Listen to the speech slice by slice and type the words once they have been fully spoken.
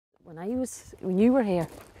When you were here,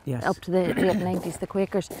 Yes. up to the late 90s, the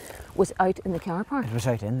Quakers was out in the car park. It was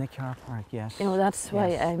out in the car park, yes. You know, that's why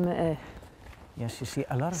Yes. I'm Yes, you see,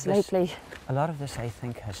 a lot of slightly... this I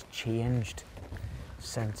think has changed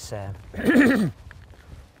since... the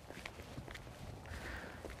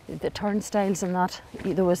turnstiles and that,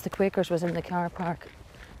 the Quakers was in the car park.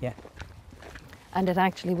 Yeah. And it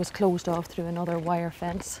actually was closed off through another wire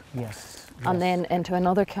fence. Yes. And then into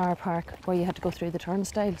another car park where you had to go through the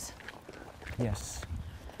turnstiles. Yes.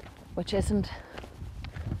 Which isn't...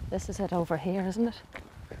 This is it over here, isn't it?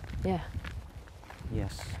 Yeah.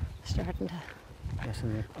 Yes. Starting to Yes,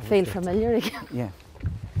 and feel familiar again. Yeah.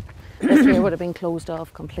 This here would have been closed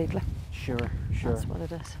off completely. Sure. That's what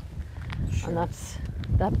it is. Sure. And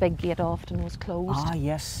that big gate often was closed. Ah,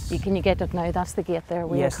 yes. Can you get it now? That's the gate there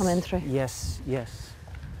where you come in through. Yes.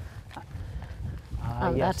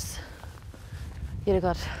 And yes. you'd have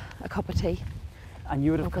got a cup of tea. And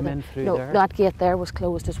you would have come in through no, there? that gate there was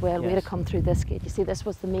closed as well. Yes. We'd have come through this gate. You see, this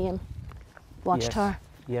was the main watchtower.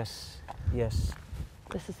 Yes.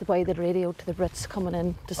 This is the way they'd radioed to the Brits coming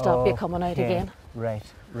in to stop you coming out again. Right.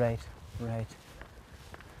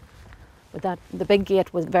 But the big gate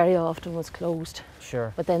very often was closed.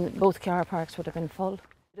 Sure. But then both car parks would have been full.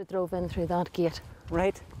 You'd have drove in through that gate.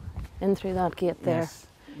 Right. In through that gate there. Yes.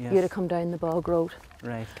 You'd have come down the Bog Road.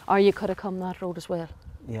 Right. Or you could have come that road as well.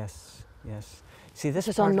 Yes. See, this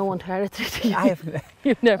is unknown territory to you.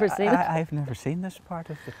 You've never seen it. I've never seen this part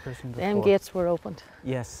of the prison before. Them gates were opened.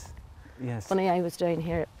 Yes. Funny, I was down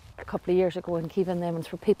here a couple of years ago and keeping them and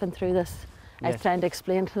were peeping through this. I was trying to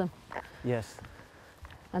explain to them. Yes.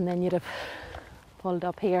 And then you'd have pulled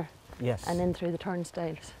up here. Yes. And in through the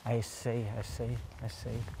turnstiles. I see.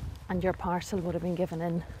 And your parcel would have been given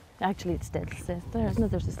in. Actually, it still says there, isn't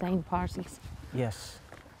it? There's the same parcels. Yes.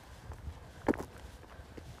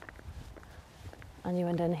 And you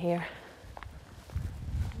went in here.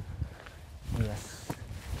 Yes.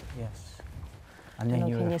 And then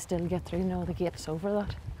can you still get through? No, the gate's over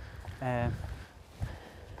that.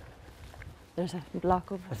 There's a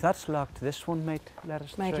block over. If that's locked, this one might let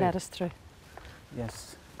us through.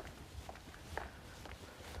 Yes.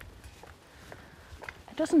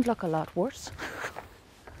 It doesn't look a lot worse.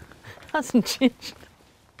 Hasn't changed.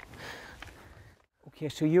 Okay,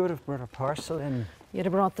 so you would have brought a parcel in. You'd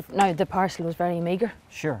have brought the parcel was very meagre.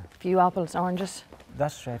 Sure. A few apples, oranges.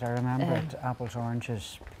 That's right, I remember it. Apples,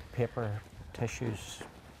 oranges, paper, tissues,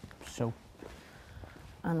 soap.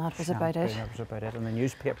 And that was shampoo, about it. That was about it. And the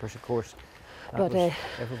newspapers, of course. Everybody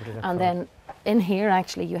then in here,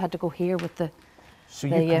 actually, you had to go here with the... So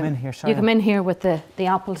you come in here, sorry. You come in here with the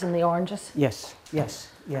apples and the oranges. Yes.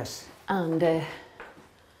 And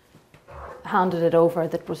handed it over.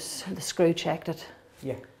 That was, the screw checked it.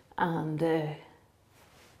 Yeah. And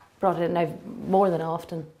brought it in. Now, more than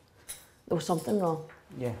often, there was something wrong.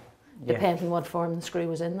 Yeah. Depending what form the screw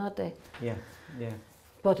was in that day. Yeah.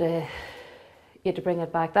 But you had to bring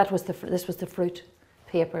it back. This was the fruit,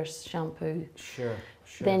 papers, shampoo. Sure.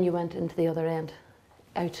 Then you went into the other end,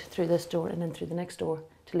 out through this door and in through the next door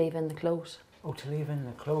to leave in the clothes. Oh, to leave in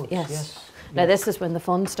the clothes. Yes. Now this is when the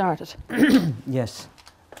fun started. Yes.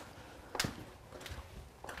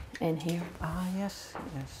 In here. Ah, yes.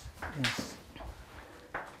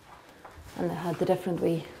 And they had the different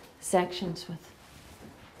wee sections with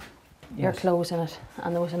your clothes in it,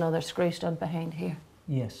 and there was another screw stud behind here.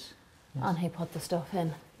 Yes. And he put the stuff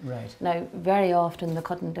in. Right. Now, very often they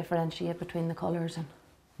couldn't differentiate between the colours and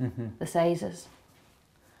the sizes.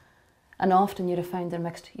 And often you'd have found they're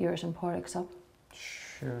mixed yours and Porrick's up.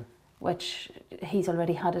 Sure. Which he's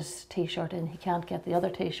already had his t-shirt in, he can't get the other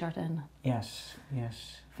t-shirt in. Yes.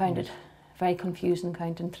 Found it very confusing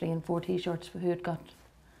counting 3 and 4 t-shirts for who had got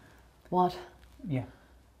what. Yeah.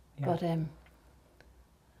 But and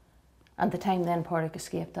the time then Porrick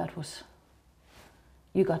escaped, that was,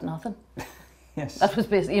 you got nothing. Yes. That was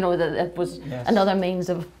basically, it was another means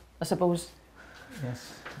of, I suppose.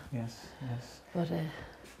 Yes. But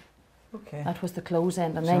okay. that was the close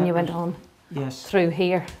end, and then you went on through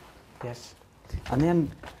here. Yes. And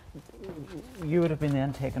then you would have been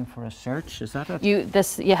then taken for a search, is that it?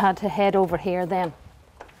 You had to head over here then.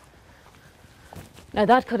 Now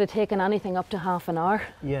that could have taken anything up to half an hour.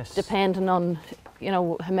 Yes. Depending on,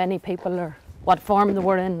 how many people or what form they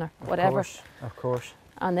were in or whatever. Of course.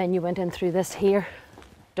 And then you went in through this here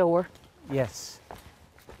door. Yes.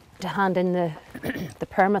 To hand in the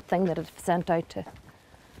permit thing that it sent out to.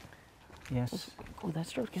 Yes. Go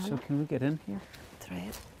this road, can So can we get in here? Try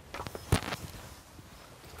it.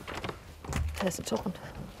 Yes, it's opened.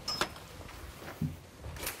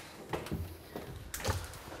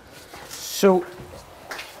 So,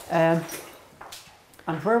 and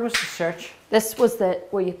And where was the search? This was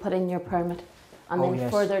where you put in your permit, and Oh, then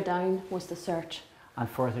yes. further down was the search. And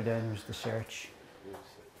further down was the search.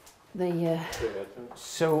 The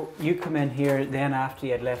So you come in here, then after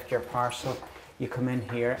you had left your parcel, you come in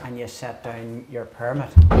here and you set down your permit.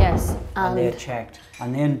 yes, And they and had checked.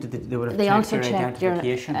 And then they would have they checked also your checked your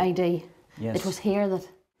identification. ID. Yes. It was here that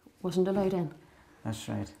wasn't allowed in. That's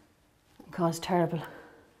right. It caused terrible,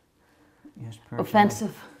 Yes, poor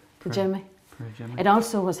offensive to Poor- Jimmy. Poor Jimmy. It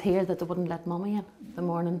also was here that they wouldn't let Mummy in the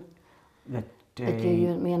morning That, that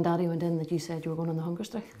me and Daddy went in, that you said you were going on the hunger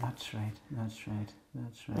strike. That's right. That's right.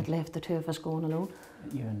 That's right. It left the two of us going alone.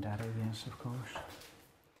 You and Daddy, yes, of course.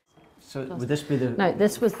 So would this be the? Now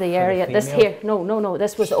this was the the area. This female? here, no.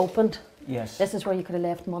 This was opened. Yes. This is where you could have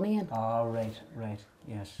left money in. Oh, right, right.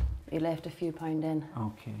 Yes. You left a few pound in,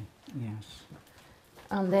 Okay. Yes.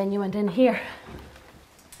 and then you went in here.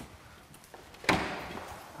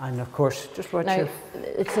 And of course, just what Now you.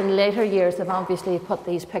 it's in later years they've obviously put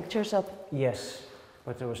these pictures up. Yes,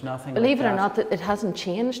 but there was nothing. Believe like it or that. not, it hasn't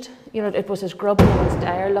changed. You know, it was as grubby and as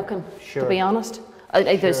dire looking. Sure. To be honest,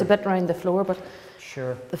 there's Sure. a bit around the floor, but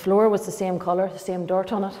Sure. the floor was the same colour, the same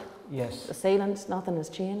dirt on it. Yes. The ceilings, nothing has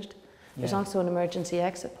changed. There's Yeah. also an emergency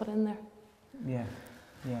exit put in there. Yeah.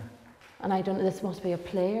 Yeah. And I don't know, this must be a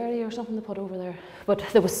play area or something to put over there. But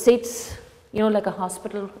there was seats, you know, like a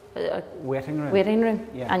hospital Waiting room. waiting room.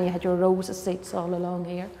 Yeah. And you had your rows of seats all along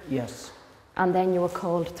here. Yes. And then you were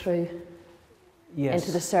called through Yes.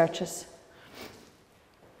 into the searches.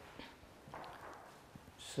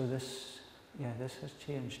 So this, this has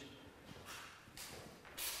changed.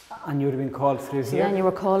 And you would have been called through So here. then you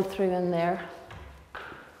were called through in there.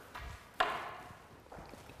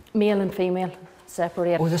 Male and female,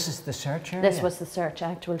 separate. Oh, this is the search area. This was the search,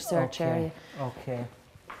 actual search Okay, area. Okay.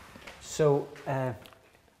 So,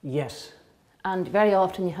 yes. And very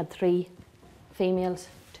often you had 3 females,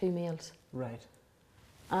 2 males. Right.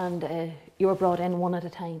 And you were brought in one at a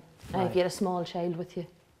time. Now, Right. if you had a small child with you,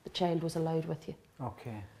 the child was allowed with you.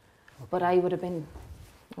 Okay. But I would have been,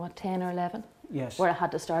 10 or 11, Yes. where I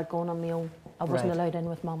had to start going on my own. I wasn't Right. allowed in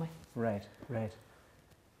with Mummy. Right. Right.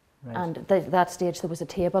 Right. And at that stage there was a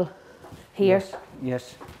table here, Yes.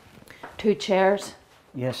 Yes. 2 chairs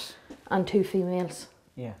Yes. and 2 females.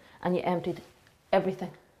 Yeah. And you emptied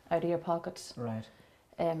everything out of your pockets. Right.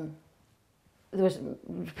 There was, to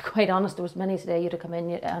be quite honest, there was many today you'd have come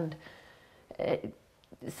in and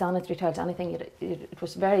sanitary towels, anything, it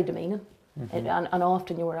was very demeaning. Mm-hmm. And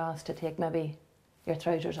often you were asked to take maybe your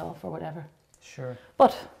trousers off or whatever. Sure.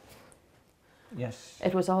 But Yes.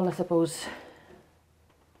 it was all, I suppose,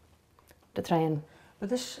 to try and... But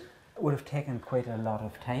this would have taken quite a lot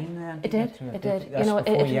of time then. It did, to- it did. That's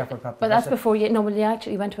before you ever got the but that's visit. before you, no, well, you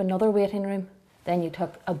actually went to another waiting room, then you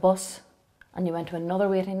took a bus and you went to another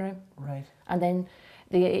waiting room, Right. and then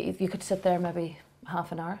you could sit there maybe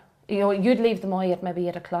half an hour. You know, you'd leave the Moy at maybe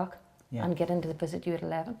 8 o'clock Yeah. and get into the visit you at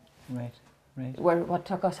 11, Right. Right. what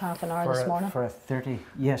took us half an hour this morning. For a 30,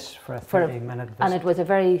 yes, for a For a- 30-minute visit. And it was a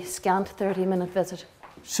very scant 30-minute visit.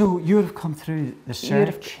 So you would have come through the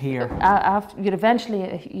search here, You'd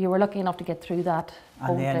eventually, you were lucky enough to get through that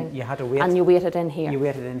whole and then thing, you had to wait. and you waited in here. You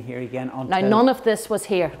waited in here again until Now, none of this was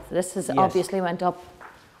here. This has Yes. obviously went up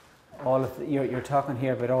all of you're talking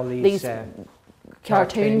here about all these, these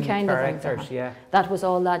cartoon kind of things. characters. Yeah. That was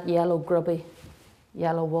all that yellow grubby,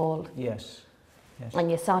 yellow wall. Yes. Yes.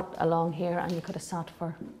 And you sat along here and you could have sat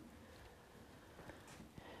for...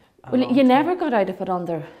 A Well, long you time. never got out of it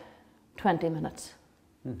under 20 minutes.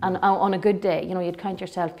 Mhm. And on a good day, you know, you'd count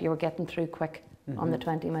yourself, you were getting through quick on the Mhm.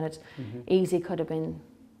 20 minutes. Mhm. Easy could have been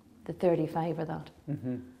the 35 or that.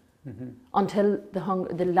 Mhm. Mhm. Until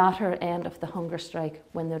the latter end of the hunger strike,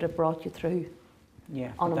 when they'd have brought you through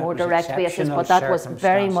Yeah. on but a that more was direct basis. exceptional But that was very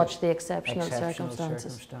circumstances. much the exceptional Exceptional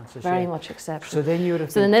circumstances. circumstances, Very yeah. much exceptional. So then you would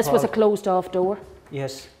have. So then been this was a called- closed off door,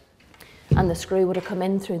 Yes. and the screw would have come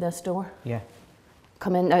in through this door. Yeah.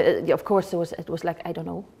 Come in. Of course, it was like, I don't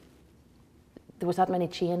know. There was that many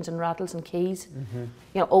chains and rattles and keys. Mhm.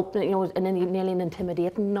 You know, opening. You know, and then nearly an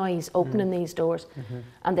intimidating noise opening these doors, Mhm.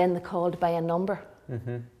 and then they called by a number.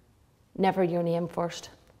 Mhm. Never your name first.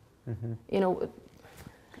 Mhm. You know.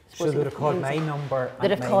 So they would have called my number.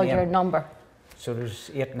 They'd and have my called name. your number. So there's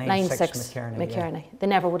 896 McKearney. McKearney. They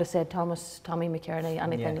never would have said Tommy McKearney,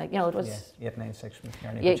 anything Yeah. like, you know, it was... Yeah, 896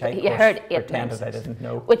 McKearney, You- which I you of course heard pretended I 896. didn't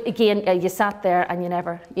know. But again, you sat there and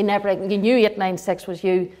you knew 896 was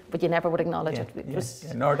you, but you never would acknowledge Yeah, it. It yeah, was,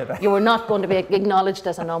 yeah, nor did I. you were not going to be acknowledged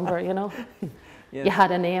as a number, you know. Yes. You had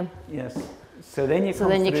a name. Yes. So then you So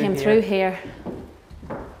then you came through here.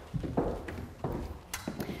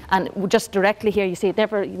 And just directly here, you see,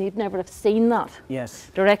 you'd never have seen that.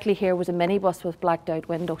 Yes. Directly here was a minibus with blacked out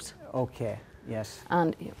windows. Okay. Yes.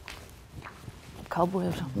 And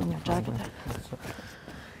cobwebs on your jacket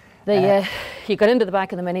there. You got into the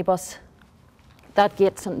back of the minibus. That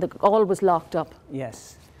gate, all was locked up.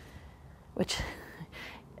 Yes. Which,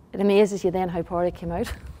 it amazes you then how poor it came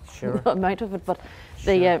out. Sure. The amount of it, but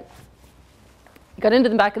Sure. you got into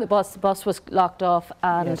the back of the bus was locked off,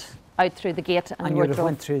 and Yes. out through the gate. And you would have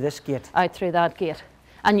went through this gate? Out through that gate.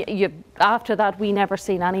 And after that, we never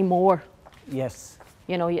seen any more. Yes.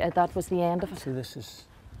 You know, that was the end of it. So this is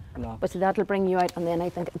locked. But so that'll bring you out, and then I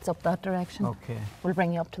think it's up that direction. Okay. We'll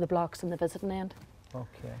bring you up to the blocks in the visiting end.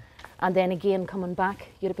 Okay. And then again, coming back,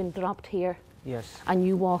 you'd have been dropped here. Yes. And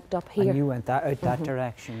you walked up here. And you went out that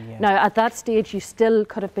direction, yeah. Now, at that stage, you still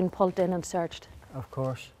could have been pulled in and searched. Of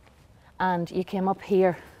course. And you came up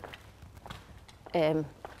here to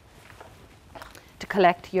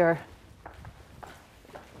collect your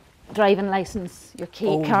driving licence, your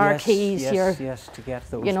car keys, yes, to get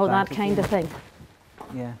those. You know, back that kind of thing.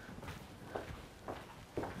 Yeah.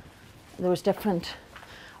 There was different,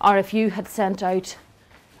 or if you had sent out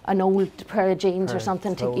an old pair of jeans or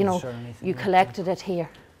something, to, you know, you collected it here.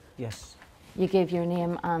 Yes. You gave your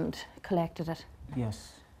name and collected it.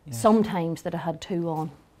 Yes. Yes. Sometimes that I had two on.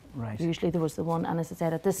 Right. Usually there was the one, and as I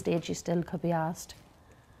said, at this stage you still could be asked.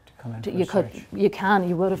 To come in You for a search.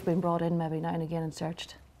 you would have been brought in maybe now and again and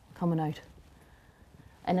searched, coming out.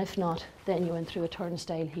 And if not, then you went through a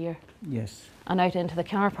turnstile here. Yes. And out into the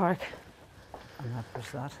car park. And that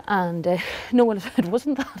was that. And no, well, it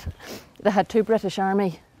wasn't that. They had two British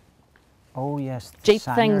Army Oh yes. Jeep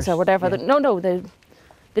things or whatever. Yeah.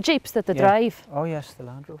 The Jeeps that they drive. Oh yes, the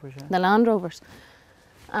Land Rovers. Yeah. The Land Rovers.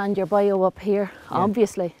 And your bio up here,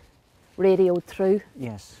 obviously, radioed through.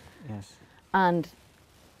 Yes. Yes. And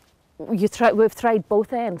we've tried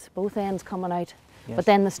both ends coming out. Yes. But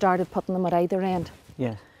then they started putting them at either end.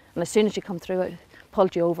 Yeah. And as soon as you come through it,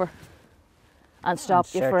 pulled you over and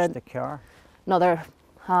stopped you for the car. another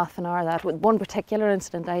half an hour. That with one particular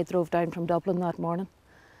incident, I drove down from Dublin that morning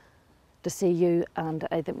to see you, and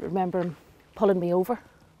I remember him pulling me over.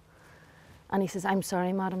 And he says, "I'm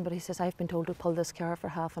sorry, madam," but he says, "I've been told to pull this car for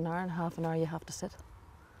half an hour, and half an hour you have to sit."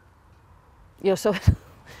 You know, so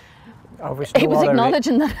he was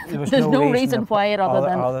acknowledging that there's no reason why it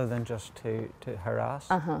other than just to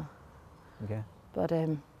harass. Okay. But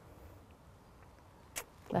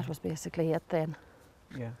that was basically it then.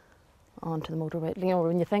 Yeah. On to the motorway. You know,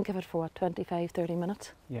 when you think of it, for what, 25, 30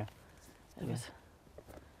 minutes? Yeah. It was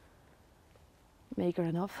meagre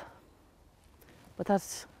enough. But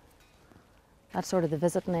that's sort of the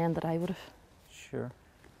visiting end that I would have. Sure.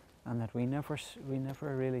 And that we never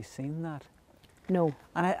really seen that. No.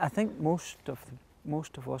 And I think most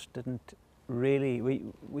of us didn't really.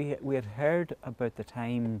 We had heard about the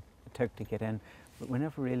time it took to get in, but we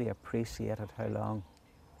never really appreciated how long.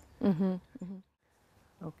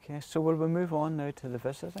 Okay, so will we move on now to the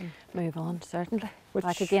visiting? Move on, certainly.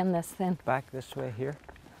 Back again this then. Back this way here.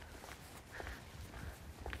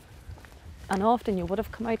 And often you would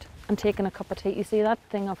have come out and taken a cup of tea. You see, that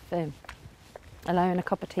thing of allowing a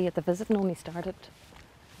cup of tea at the visiting only started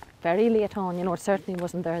very late on. You know, it certainly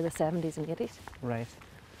wasn't there in the 70s and 80s. Right.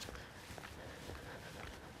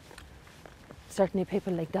 Certainly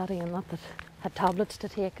people like Daddy and that had tablets to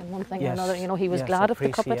take and one thing or another. You know, he was yes, glad of the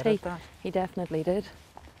cup of tea. That. He definitely did.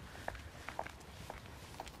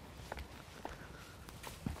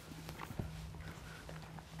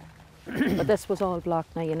 But this was all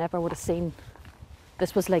blocked now. You never would have seen.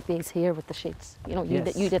 This was like these here with the sheets. You know,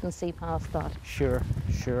 you didn't see past that. Sure,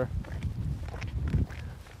 sure.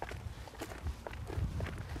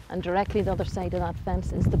 And directly the other side of that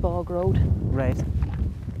fence is the Bog Road. Right.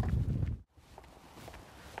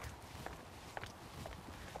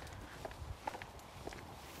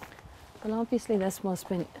 Well, obviously this must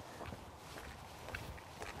have been...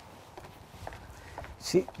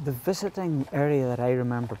 See, the visiting area that I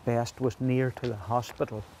remember best was near to the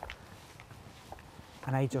hospital.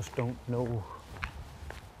 And I just don't know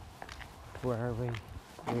where we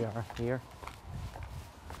are here.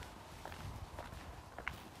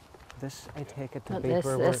 This, I take it to be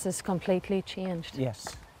where this is completely changed.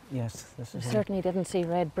 Yes, yes. This is certainly didn't see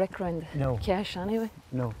red brick round the cache anyway.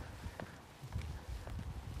 No.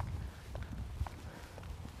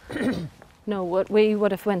 No, what we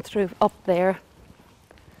would have went through up there.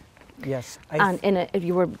 Yes. And if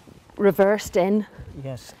you were reversed in.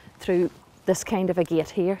 Yes. Through this kind of a gate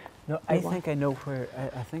here. No, I think I know where.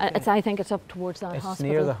 I think it's up towards that hospital. It's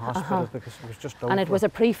near the hospital because it was just over. And it was a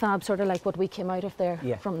prefab, sort of like what we came out of there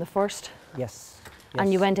from the first. Yes.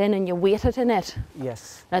 And you went in and you waited in it.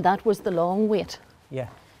 Yes. Now that was the long wait. Yeah.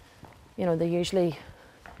 You know, they usually,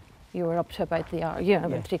 you were up to about the hour, yeah,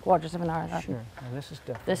 about 3/4 of an hour. Sure. Now this is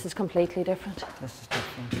different. This is completely different. This is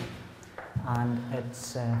different. And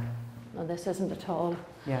it's... no, this isn't at all.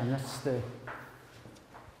 yeah, and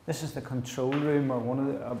this is the control room, or one of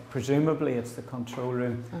the... presumably it's the control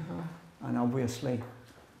room. And obviously,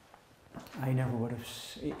 I never would have...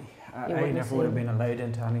 I never would have been allowed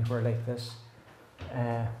into anywhere like this.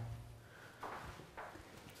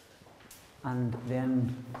 And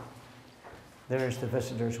then there's the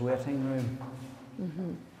visitors' waiting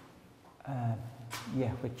room.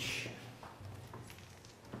 Yeah, which...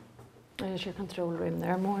 There's your control room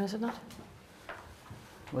there more, is it not?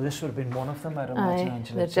 well, this would have been one of them, I'd imagine, Aye,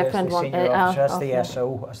 Angela. the It says different the one, senior officer, that's the okay.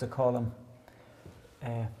 SO, as they call him.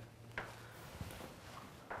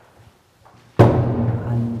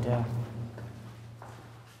 And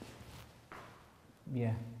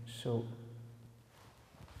yeah, so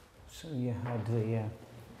you had the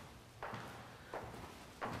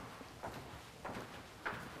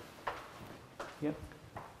yep,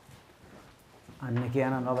 and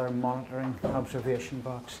again another monitoring observation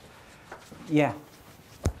box. Yeah,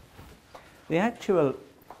 the actual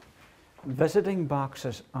visiting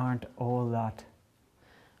boxes aren't all that.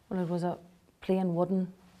 Well, it was a plain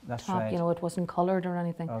wooden That's top, right. you know, it wasn't coloured or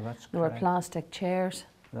anything. Oh, that's There were correct. plastic chairs.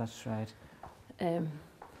 That's right.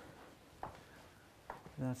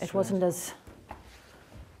 That's It wasn't as,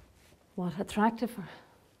 what, attractive, or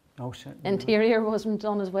Oh, certainly. interior wasn't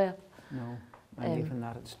done as well. No, and even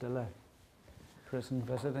that, it's still a prison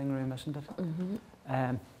visiting room, isn't it?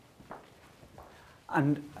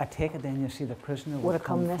 And I take it then you see the prisoner would have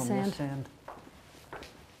come from this this end. end.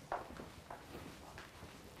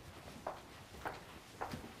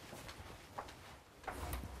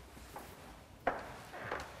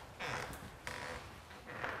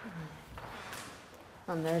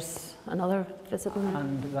 And there's another visiting room.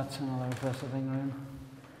 And that's another visiting room.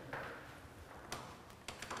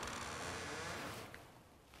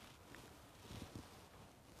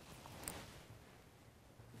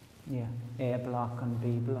 Yeah, A block and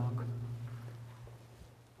B block.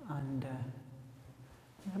 And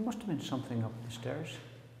there must have been something up the stairs.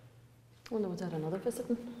 Oh, no, was that another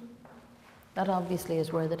visiting? That obviously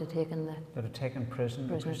is where they'd have taken the That had taken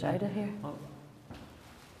prisoners out of here. Oh.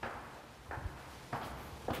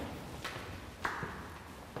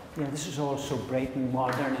 Yeah, this is all so bright and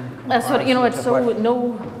modern. In That's what, you know, it's so, comparison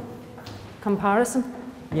no comparison.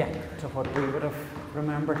 yeah, to what we would have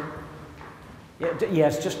remembered. Yeah, yeah,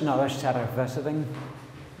 it's just another set of visiting.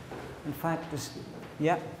 In fact,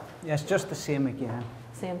 yeah, it's just the same again.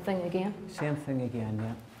 Same thing again. Same thing again,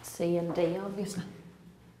 yeah. C and D, obviously.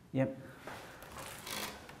 Yep.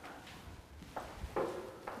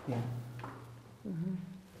 Yeah.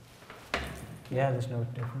 Yeah, there's no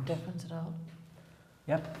difference. Difference at all.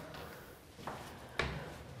 Yep.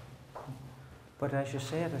 But as you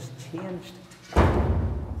say, it has changed.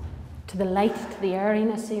 To the light, to the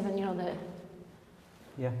airiness even, you know, the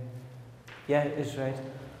Yeah. Yeah, it is right.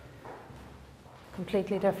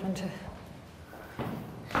 completely different.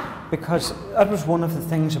 Because that was one of the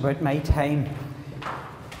things about my time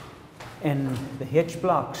in the H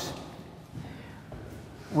blocks.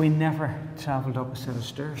 We never travelled up a set of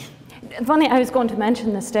stairs. Funny, I was going to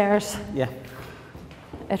mention the stairs. Yeah.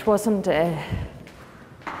 It wasn't,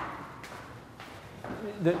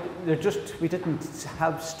 We didn't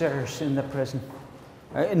have stairs in the prison.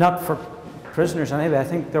 Not for prisoners anyway. I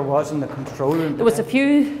think there was in the control room. there was a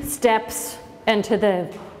few steps into the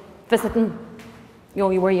visiting, you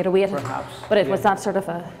know, where you'd have waited. Perhaps. But it was yeah. that sort of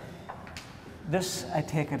a, This, I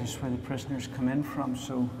take it, is where the prisoners come in from,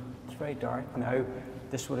 so it's very dark now.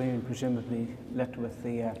 This would have been presumably lit with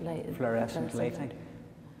the fluorescent lighting.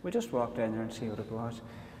 We just walk down there and see what it was.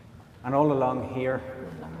 And all along here,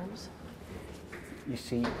 alarms. you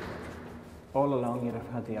see, all along you'd have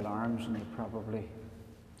had the alarms, and they probably,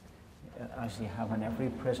 as you have in every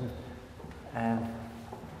prison, I'd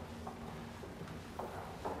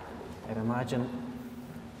imagine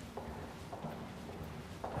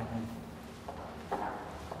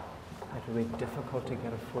it would be difficult to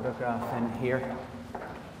get a photograph in here.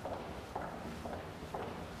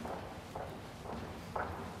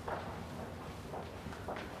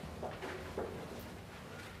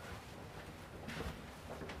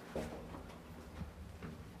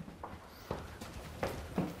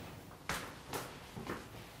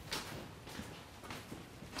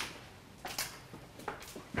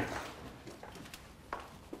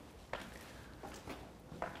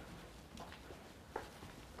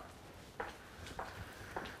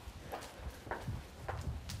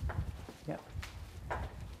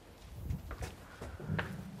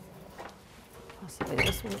 Probably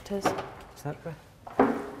this one it is. Is that right?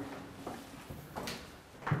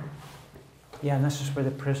 Yeah, and this is where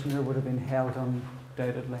the prisoner would have been held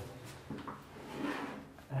undoubtedly.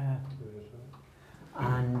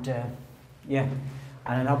 Yeah,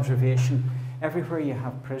 and an observation. Everywhere you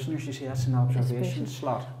have prisoners, you see that's an observation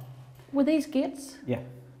slot. Were these gates? Yeah,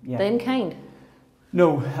 yeah. Them kind?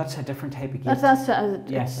 No, that's a different type of gate.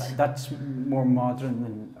 Yes, that's more modern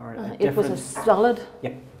than or it was a solid.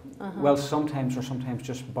 Yeah. Well, sometimes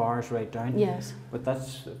just bars right down. Yes. But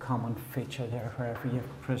that's a common feature there wherever you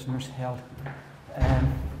have prisoners held.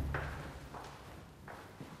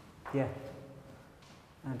 Yeah.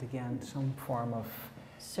 And again, some form of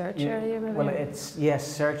search area, maybe. Well, it's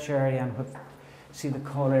search area, and with see they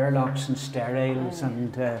call airlocks and steriles,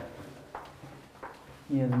 and they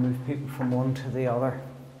move people from one to the other.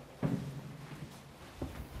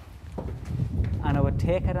 And I would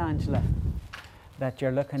take it, Angela, that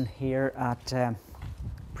you're looking here at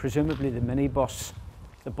presumably the minibus.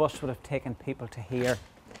 The bus would have taken people to here.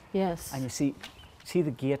 Yes. And you see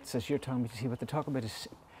the gates, as you're talking about. You see what they talk about is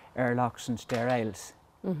airlocks and steriles.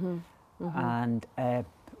 And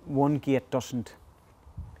one gate doesn't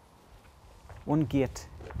open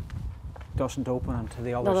until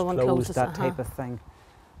the other's one closed, closes, that type of thing.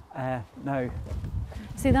 Now,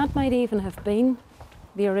 see, that might even have been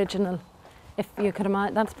the original, if you could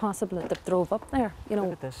imagine. That's possible that they drove up there, you know.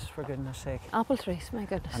 Look at this, for goodness sake. Apple trees, my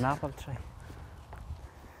goodness. An apple tree.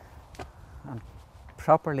 And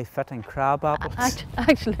properly fitting crab apples.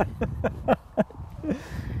 Actually.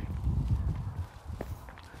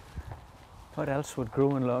 What else would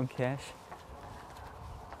grow in Long Kesh?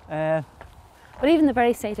 But even the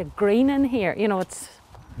very sight of green in here, you know, it's...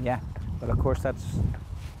 Yeah, but of course that's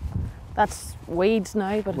weeds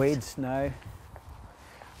now. But weeds now.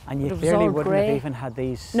 And you clearly wouldn't have even had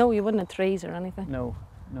these... No, you wouldn't have trees or anything. No,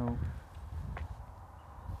 no.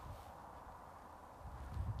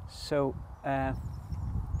 So...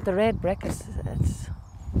 the red brick is...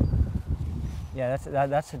 Yeah, that's a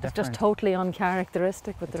different... It's just totally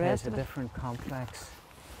uncharacteristic with the rest of it. It's a different complex.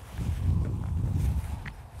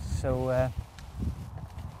 So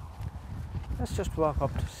let's just walk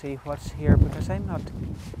up to see what's here, because I'm not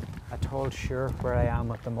at all sure where I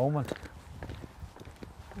am at the moment.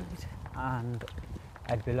 Right. And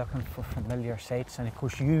I'd be looking for familiar sites, and of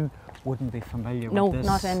course you wouldn't be familiar with this.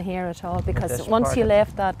 No, not in here at all, because once you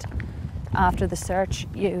left that after the search,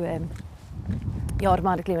 you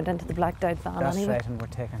automatically went into the blacked out van. That's anyway. right, and we're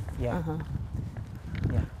taking, yeah.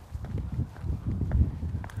 Yeah.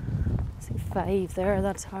 See 5 there,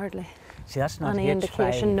 that's hardly See, that's not any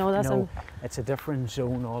indication. No, that's it's a different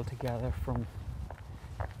zone altogether from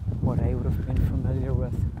what I would have been familiar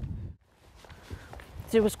with.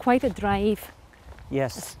 There was quite a drive.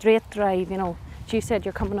 Yes. A straight drive, you know. You said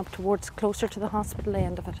you're coming up towards closer to the hospital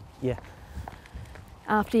end of it. Yeah.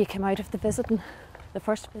 After you came out of the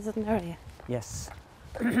first visiting area. Yes.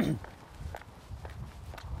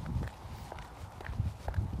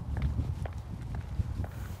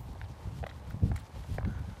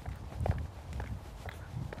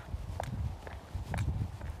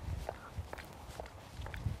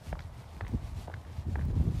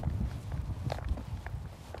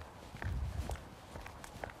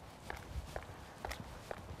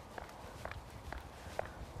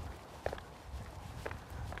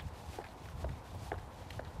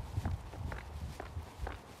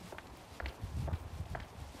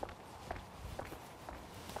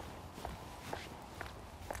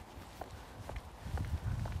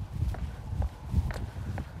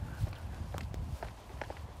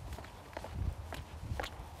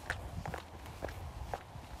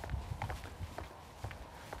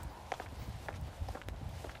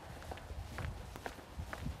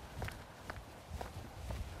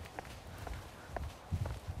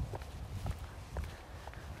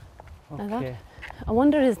 Okay. I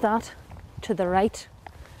wonder, is that to the right,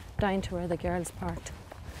 down to where the girls parked?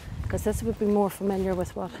 Because this would be more familiar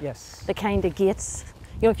with what the kind of gates,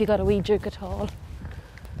 you know, if you got a wee Duke at all.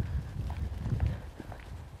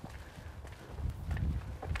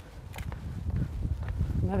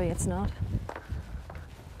 Maybe it's not.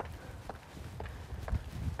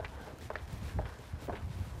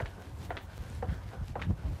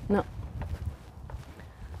 No.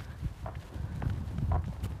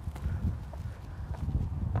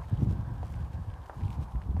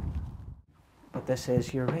 But this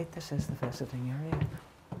is, you're right, this is the visiting area.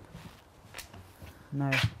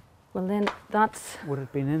 Now, well then that's... would it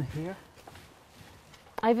have been in here?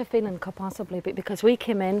 I have a feeling could possibly be, because we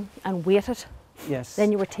came in and waited. Yes.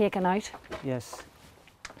 Then you were taken out. Yes.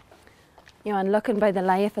 You know, and looking by the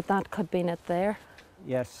light of it, that could have been it there.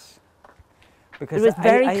 Yes. Because it was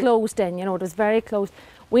very closed in, you know, it was very closed.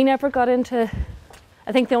 We never got into,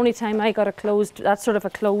 I think the only time I got that sort of a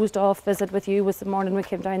closed off visit with you was the morning we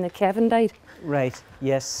came down that Kevin died. Right,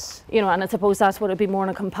 yes. You know, and I suppose that's what it'd be more on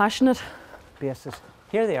a compassionate basis.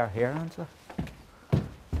 Here they are here, Angela.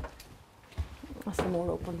 That's the more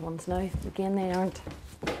open ones now. Again, they aren't.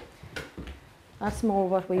 That's more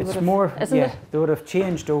what we would have. It's more, isn't yeah, it? they would have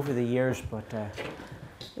changed over the years, but... there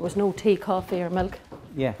was no tea, coffee or milk.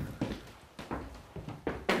 Yeah.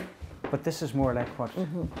 But this is more like what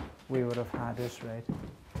we would have had, is right.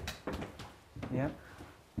 Yeah.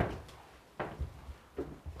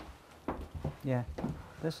 Yeah,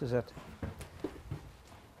 this is it.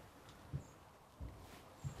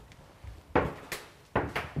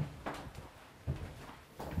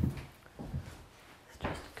 It's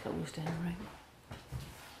just closed in, right?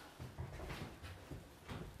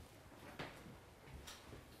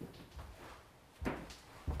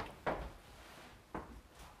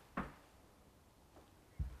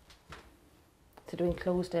 To doing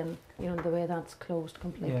closed in, you know, the way that's closed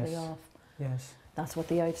completely off. Yes. That's what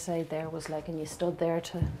the outside there was like, and you stood there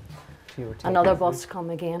to So another bus come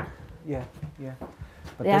again. Yeah, yeah.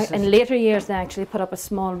 But In later years, they actually put up a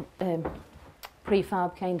small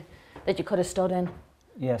prefab kind that you could have stood in.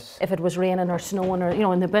 Yes. If it was raining or snowing, or you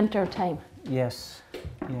know, in the winter time. Yes,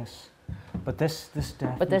 yes. But this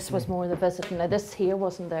definitely. But this was more the visiting. Now this here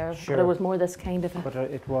wasn't there, Sure. but it was more this kind of. But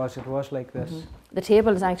it was like this. The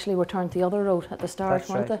tables actually were turned the other road at the start, That's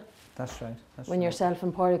weren't right. they? That's right. That's When right. yourself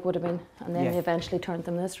and Pádraig would have been, and then Yeah. they eventually turned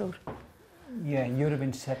them this road. Yeah, you'd have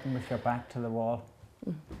been sitting with your back to the wall,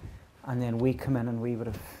 and then we come in and we would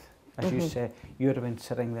have, as you say, you would have been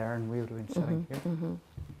sitting there and we would have been sitting here.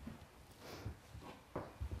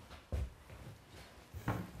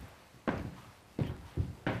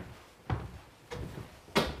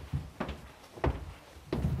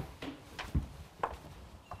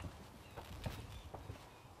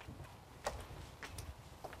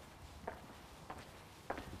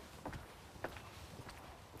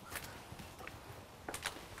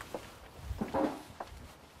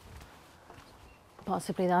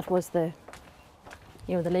 Possibly that was the,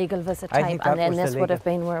 you know, the legal visit I type, think and that then was the this would have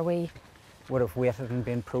legal. been where we. Would have waited and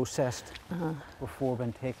been processed before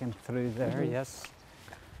being taken through there. Yes.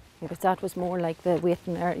 Because that was more like the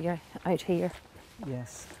waiting area out here.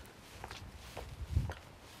 Yes.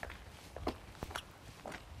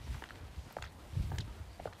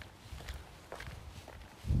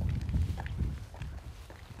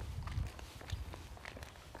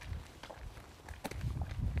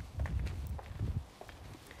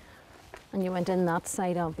 And you went in that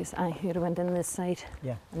side, obviously. You'd have went in this side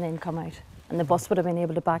Yeah. and then come out. And the bus would have been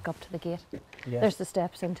able to back up to the gate. Yes. There's the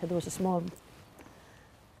steps into, there was a small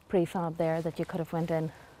prefab there that you could have went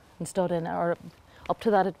in and stood in, or up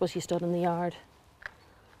to that it was you stood in the yard.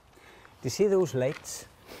 Do you see those lights?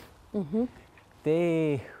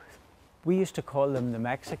 We used to call them the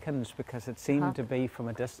Mexicans because it seemed to be from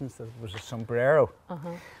a distance that it was a sombrero.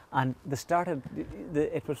 And they started,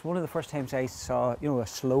 it was one of the first times I saw, you know, a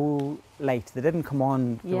slow light. They didn't come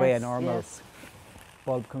on the way a normal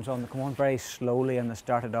bulb comes on. They come on very slowly, and they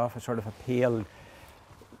started off as sort of a pale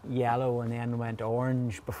yellow and then went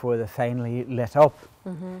orange before they finally lit up.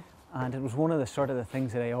 And it was one of the sort of the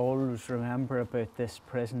things that I always remember about this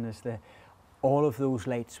prison is all of those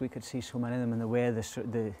lights, we could see so many of them, and the way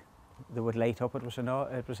they would light up. It was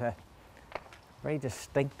a very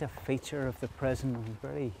distinctive feature of the prison, and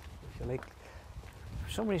very, if you like, for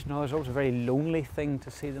some reason, it was always a very lonely thing to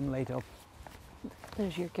see them light up.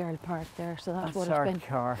 There's your girl parked there, so that That's would have our been.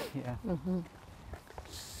 car, yeah.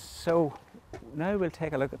 So now we'll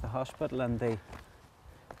take a look at the hospital and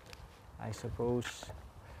I suppose,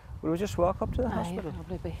 will we just walk up to the hospital?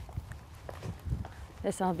 Probably be.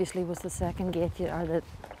 This obviously was the second gate, or the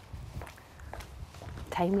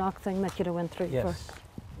time lock thing that you'd have went through Yes,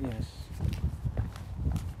 yes.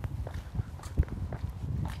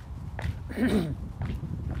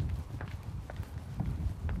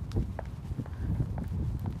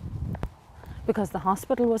 because the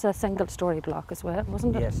hospital was a single-storey block as well,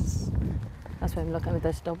 wasn't it? Yes. That's why I'm looking at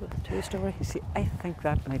this double two-storey. You see, I think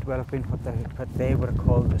that might well have been what they would have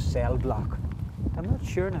called the cell block. I'm not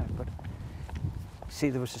sure now, but see,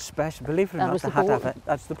 there was a special. Believe it or That not, was they the had to board. have it.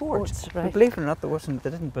 That's the boards. Boards, But right. believe it or not, there wasn't.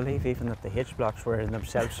 They didn't believe even that the H blocks were in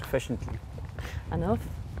themselves Enough.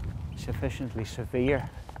 sufficiently severe.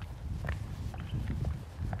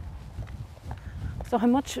 So how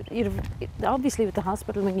much you'd have, obviously with the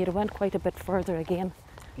hospital, I mean, you'd have went quite a bit further again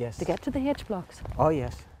Yes. to get to the H blocks. Oh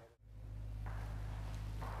yes.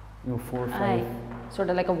 You know, 4 or 5. Sort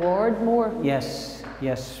of like a ward more. Yes,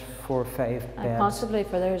 yes, 4 or 5 beds. Possibly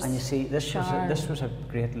for theirs. And you see, this was a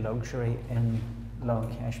great luxury in Long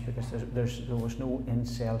Kesh because there was no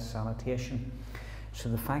in-cell sanitation. So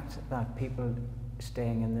the fact that people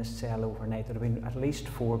staying in this cell overnight, there have been at least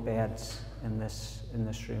 4 beds in this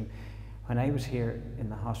room. When I was here in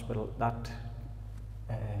the hospital, that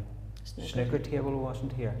snooker table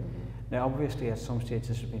wasn't here. Now obviously at some stage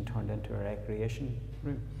this has been turned into a recreation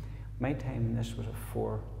room. My time this was a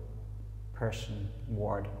 4-person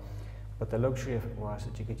ward, but the luxury of it was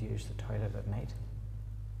that you could use the toilet at night,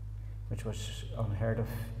 which was unheard of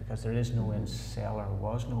because there is no in-cell, or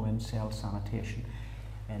was no in-cell sanitation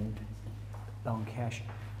in Long Kesh.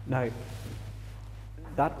 Now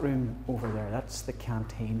that room over there, that's the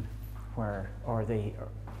canteen where, or the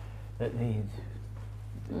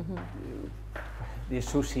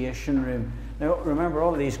association room. Now remember,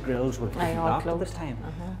 all of these grills were locked at the time,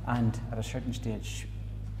 and at a certain stage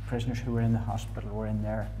prisoners who were in the hospital were in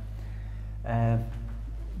there.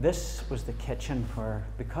 This was the kitchen where,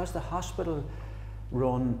 because the hospital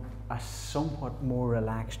run a somewhat more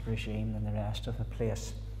relaxed regime than the rest of the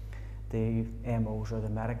place, the MOs or the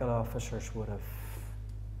medical officers would have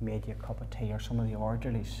made you a cup of tea, or some of the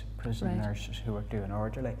orderlies, prison nurses who were doing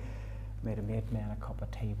orderly, might have made men a cup of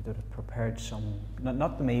tea, but they would have prepared some,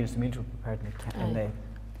 not the meals were prepared in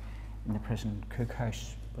the prison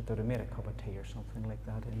cookhouse, but they would have made a cup of tea or something like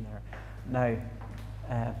that in there. Now,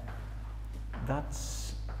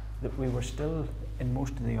 we were still, in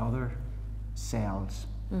most of the other cells,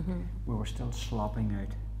 we were still slopping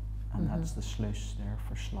out, and that's the sluice there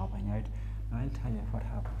for slopping out. Now I'll tell you what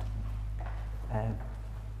happened.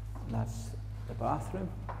 That's the bathroom,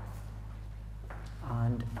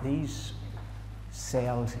 and these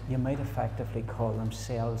cells, you might effectively call them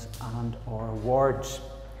cells and or wards,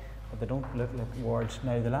 but they don't look like wards.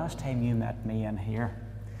 Now the last time you met me in here,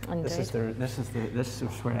 this is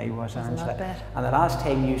where I was, Angela, and the last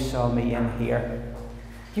time you saw me in here,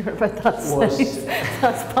 you were about that size.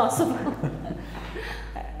 That's possible.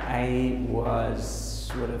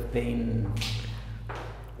 would have been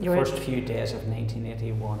the first few days of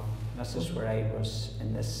 1981. This is where I was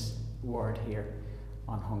in this ward here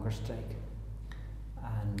on hunger strike,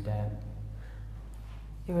 and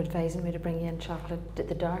you were advising me to bring you in chocolate,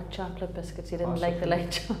 the dark chocolate biscuits. You didn't like the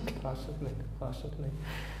light chocolate. Possibly.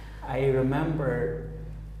 I remember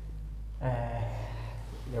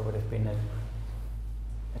there would have been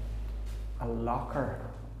a locker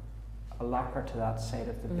to that side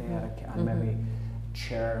of the bed, and maybe a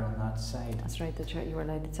chair on that side. That's right, the chair. You were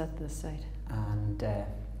allowed to sit this side. And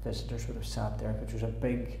visitors would have sat there, which was a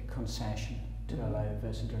big concession to allow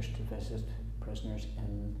visitors to visit prisoners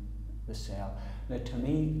in the cell. Now, to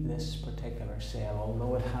me, this particular cell,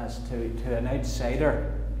 although it has to an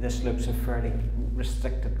outsider, this looks a fairly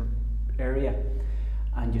restricted area,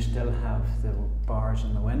 and you still have the bars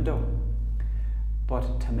in the window.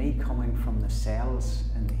 But to me, coming from the cells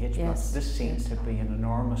in the H block, this seems to be an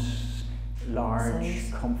enormous,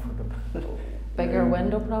 large, comfortable. Bigger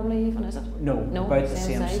window, probably, even, is it? No, about the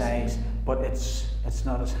same size, but it's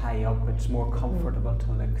not as high up. It's more comfortable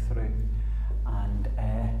to look through. And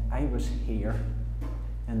I was here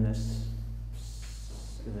in this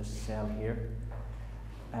cell here.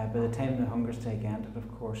 By the time the hunger strike ended, of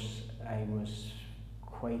course, I was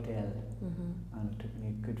quite ill, and it took me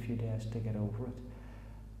a good few days to get over it.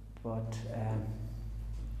 But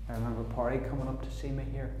I remember Parry coming up to see me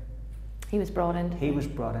here. He was brought into. He was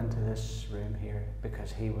brought into this room here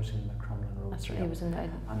because he was in the Crumlin Road. That's right. He was in there.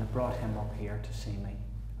 And they brought him up here to see me,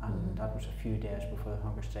 and that was a few days before the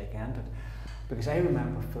hunger strike ended. Because I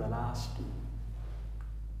remember for the last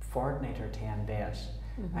fortnight or 10 days,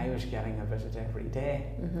 I was getting a visit every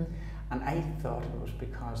day, and I thought it was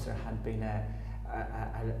because there had been a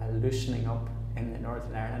loosening up in the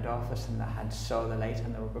Northern Ireland office, and they had saw the light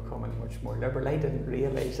and they were becoming much more liberal. I didn't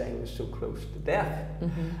realise I was so close to death.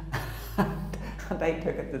 And I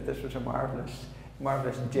took it that this was a marvellous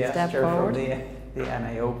gesture from the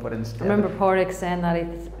NIO, but instead... I remember Porrick saying that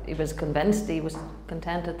he was convinced, he was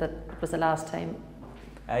contented that it was the last time.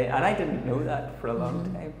 And I didn't know that for a long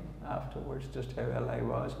time afterwards, just how ill I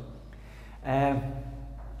was.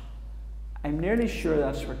 I'm nearly sure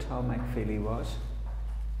that's where Tom McFeely was.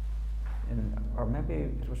 Or maybe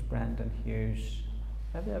it was Brendan Hughes.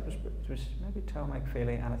 Maybe it was Tom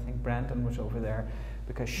McFeely, and I think Brendan was over there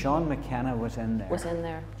because Sean McKenna was in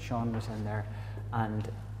there. Sean was in there, and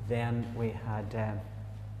then we had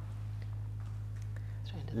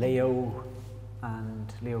Leo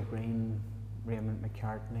and Leo Green, Raymond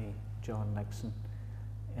McKearney, John Nixon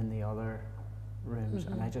in the other rooms,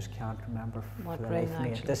 and I just can't remember for the life of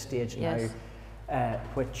me at this stage now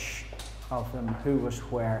which of them, who was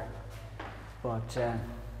where. but they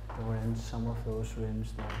were in some of those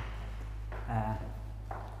rooms there.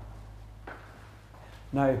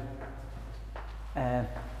 Now,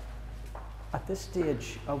 at this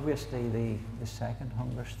stage, obviously the second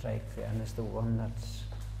hunger strike then is the one that's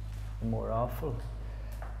the more awful,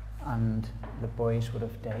 and the boys would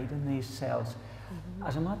have died in these cells.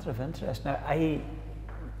 As a matter of interest, now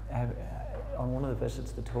on one of the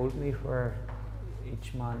visits they told me where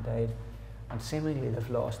each man died, and seemingly they've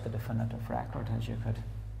lost the definitive record, as you could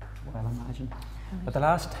well imagine. But the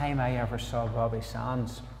last time I ever saw Bobby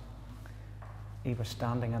Sands, he was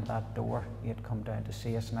standing at that door. He had come down to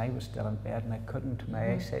see us, and I was still in bed, and I couldn't,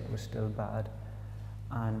 my eyesight was still bad,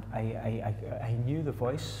 and I knew the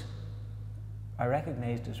voice. I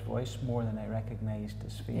recognised his voice more than I recognised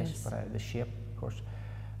his face, but the shape, of course.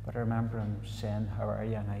 But I remember him saying, "How are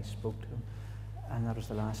you?" and I spoke to him, and that was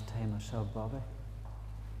the last time I saw Bobby.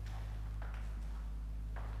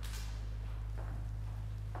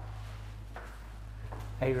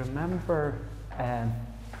 I remember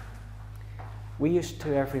we used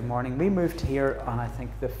to every morning, we moved here on I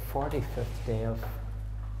think the 45th day of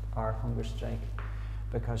our hunger strike,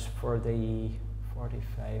 because for the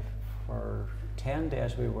 45, for 10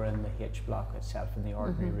 days we were in the H block itself in the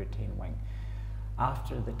ordinary routine wing.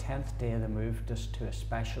 After the 10th day they moved us to a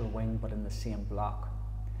special wing but in the same block,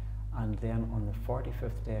 and then on the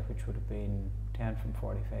 45th day, which would have been 10 from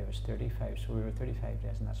 45 is 35, so we were 35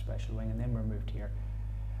 days in that special wing, and then we moved here.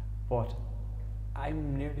 But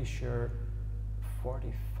I'm nearly sure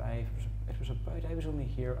 45, it was about, I was only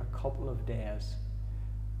here a couple of days,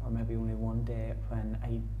 or maybe only one day, when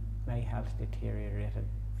my health deteriorated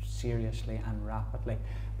seriously and rapidly.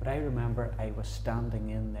 But I remember I was standing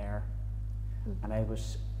in there, and I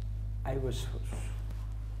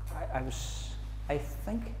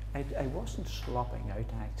think I wasn't slopping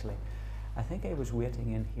out actually. I think I was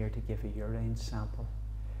waiting in here to give a urine sample,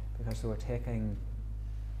 because they were taking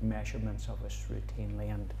measurements of us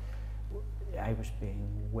routinely, and I was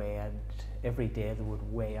being weighed. Every day they would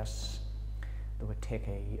weigh us. They would take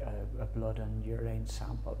a blood and urine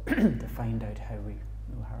sample to find out how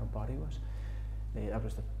our body was. That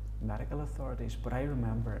was the medical authorities. But I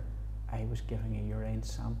remember I was giving a urine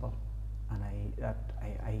sample, and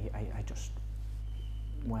I just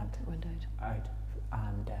went out.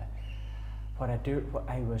 And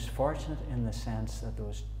I was fortunate in the sense that there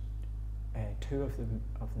was two of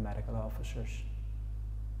the medical officers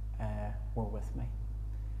were with me,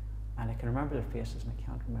 and I can remember their faces and I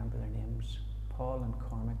can't remember their names. Paul and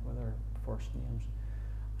Cormac were their first names,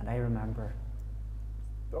 and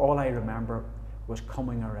all I remember was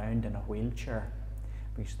coming around in a wheelchair,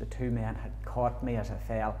 because the two men had caught me as I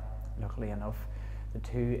fell. Luckily enough, the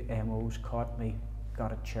two MOs caught me,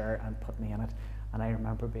 got a chair and put me in it, and I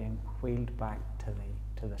remember being wheeled back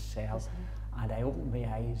to the cell, and I opened my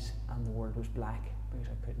eyes and the world was black because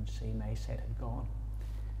I couldn't see, my eyesight had gone.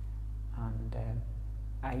 And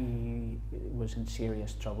I was in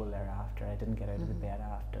serious trouble thereafter. I didn't get out of the bed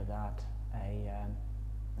after that, and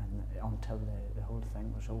until the whole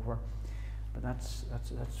thing was over. But that's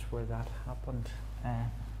where that happened.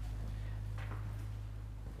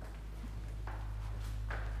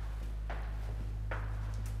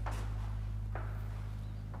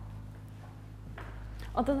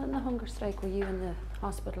 Other than the hunger strike, were you in the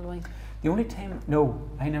hospital wing? The only time, no,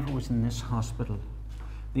 I never was in this hospital.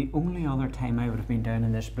 The only other time I would have been down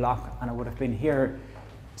in this block, and I would have been here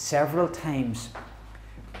several times,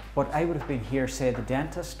 but I would have been here, say the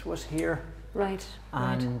dentist was here. Right.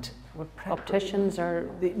 And opticians or...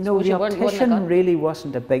 The optician really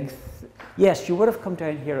wasn't a big... Yes, you would have come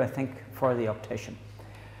down here, I think, for the optician.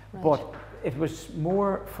 Right. But it was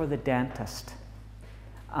more for the dentist.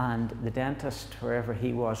 And the dentist, wherever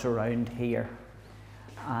he was around here.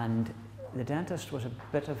 And the dentist was a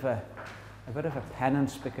bit of a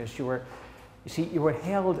penance, because you were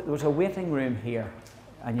held, there was a waiting room here,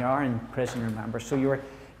 and you are in prison, remember, so you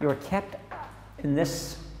were kept in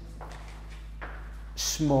this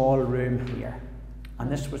small room here, and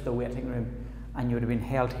this was the waiting room, and you would have been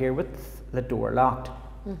held here with the door locked.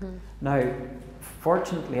 Now,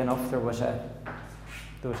 fortunately enough, there was a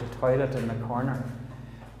toilet in the corner,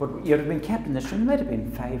 but you'd have been kept in this room. There might have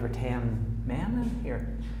been 5 or 10 men in here,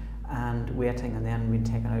 and waiting, and then being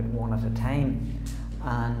taken out one at a time.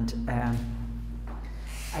 And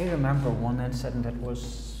I remember one incident. It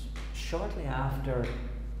was shortly after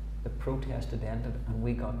the protest had ended, and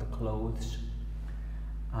we got the clothes,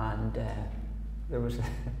 and there was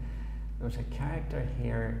a character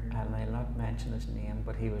here, and I'll not mention his name,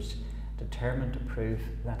 but he was determined to prove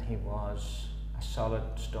that he was a solid,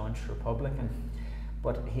 staunch Republican,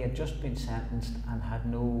 but he had just been sentenced and had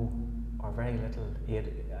no or very little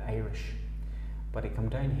Irish, but he come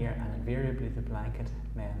down here, and invariably the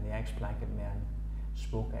ex-blanket men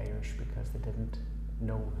spoke Irish because they didn't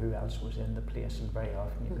know who else was in the place, and very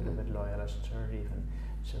often you could have had loyalists or even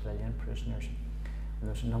civilian prisoners. And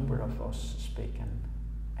there's a number of us speaking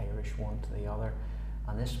Irish one to the other,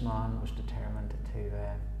 and this man was determined to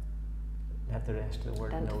let the rest of the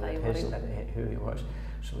world know who he was.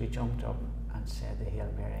 So he jumped up and said the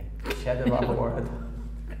Hail Mary, said the wrong word.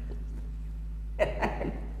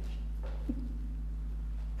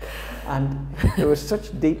 And there was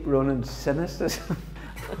such deep running cynicism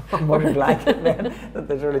among blanket men that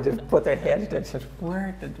they sort of just put their heads down and said,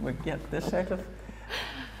 where did we get this out of?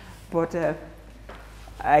 But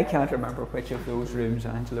I can't remember which of those rooms,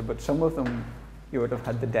 Angela, but some of them you would have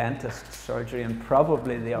had the dentist surgery and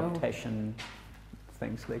probably the optician,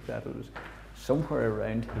 things like that. It was somewhere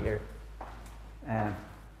around here. Yeah,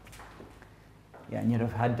 and you'd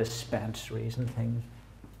have had dispensaries and things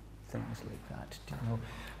like that. Do you know?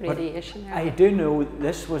 Radiation. I do know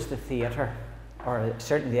this was the theatre, or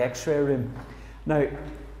certainly the X-ray room. Now,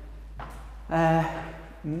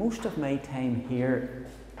 most of my time here,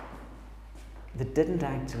 they didn't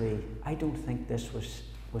actually. I don't think this was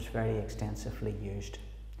very extensively used,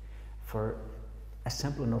 for a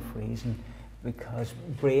simple enough reason, because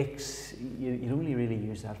breaks, you'd only really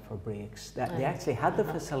use that for breaks. They actually had the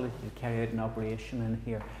facility to carry out an operation in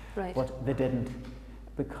here, but they didn't,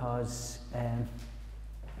 because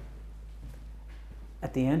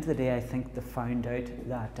at the end of the day, I think they found out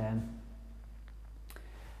that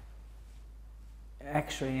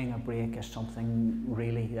X-raying a break is something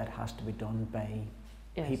really that has to be done by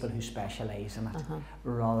people who specialise in it,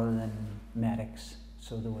 rather than medics.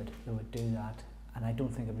 So they would do that, and I don't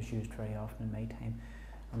think it was used very often in my time.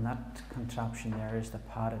 And that contraption there is the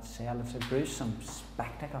padded cell. It's a gruesome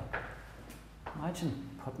spectacle. Imagine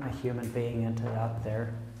putting a human being into that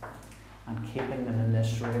there and keeping them in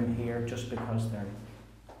this room here just because their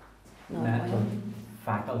mental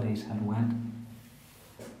faculties had went.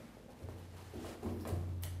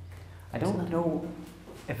 I don't know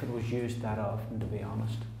if it was used that often, to be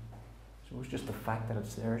honest. So it was just the fact that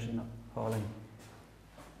it's there is an appalling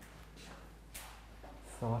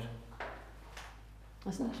thought.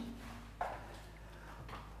 Isn't it?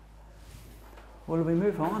 Will we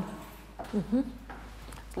move on?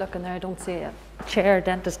 Looking there, I don't see a chair,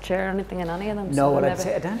 dentist chair, anything in any of them. No, well, I'd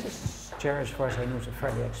say a dentist's chair, as far as I know, is a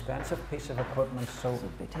fairly expensive piece of equipment, so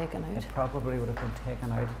should be taken out. It probably would have been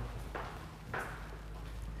taken out.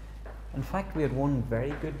 In fact, we had one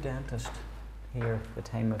very good dentist here at the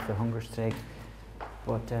time of the hunger strike,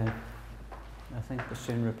 but I think they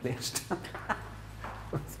soon replaced him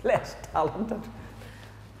with less talented.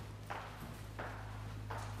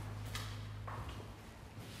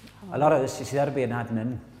 A lot of this, you see, that'd be an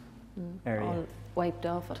admin area. All wiped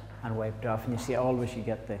off it. And wiped off, and you see, always you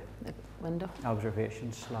get the window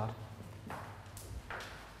observation slot.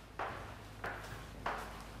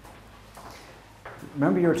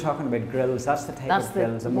 Remember, you were talking about grills. That's the type of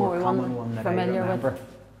grills, the more common one that I remember.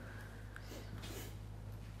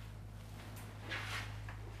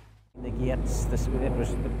 The gates, it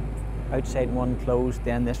was the outside one closed,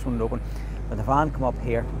 then this one open. But the van come up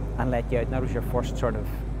here and let you out, and that was your first sort of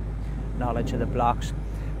knowledge of the blocks.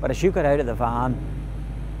 But as you got out of the van,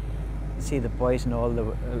 you see the boys and all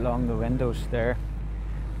along the windows there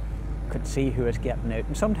could see who was getting out,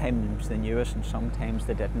 and sometimes they knew us and sometimes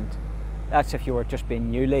they didn't. That's if you were just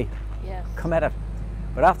being newly committed,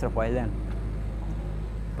 but after a while then.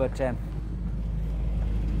 But and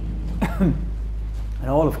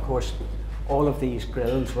of course, all of these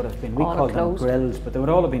grills would have been, we called them grills, but they would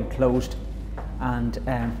all have been closed. And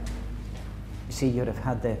you see, you'd have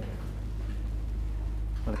had the,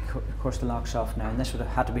 well, of course the lock's off now, and this would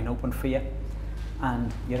have had to been open for you,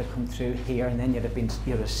 and you'd have come through here, and then you'd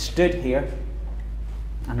have stood here,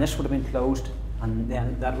 and this would have been closed, and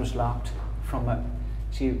then that was locked from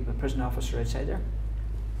see the prison officer outside there.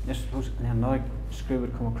 This was closed, and then another screw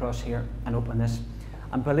would come across here and open this.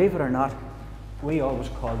 And believe it or not, we always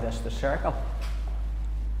called this the circle.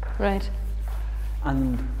 Right.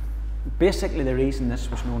 And basically the reason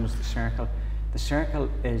this was known as the circle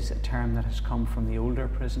is a term that has come from the older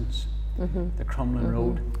prisons, the Crumlin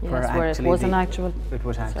Road, where it was it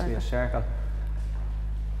was actually a circle.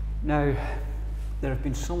 Now, there have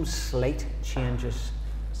been some slight changes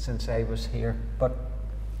since I was here, but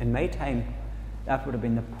in my time, that would have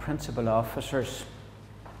been the principal officer's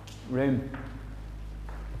room.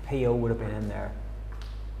 The PO would have been in there.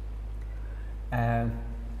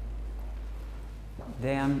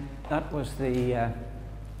 Then that was the,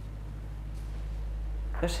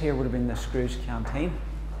 this here would have been the Scrooge canteen.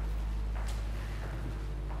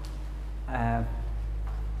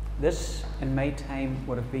 This, in my time,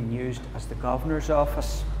 would have been used as the governor's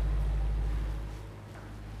office.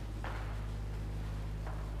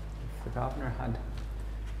 If the governor had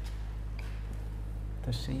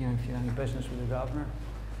to see you if you had any business with the governor.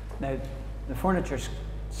 Now, the furniture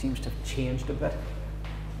seems to have changed a bit.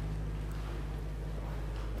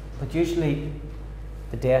 But usually,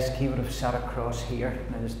 the desk he would have sat across here.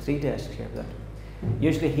 Now, there's 3 desks here. But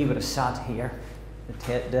usually, he would have sat here. The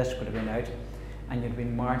desk would have been out. And you'd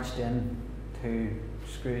been marched in to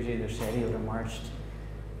screws either side. You would have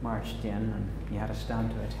marched in, and you had to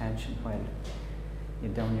stand to attention while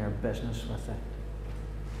you'd done your business with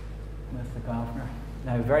the governor.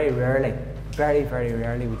 Now, very rarely, very, very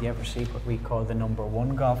rarely would you ever see what we call the number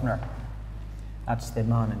 1 governor. That's the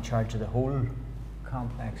man in charge of the whole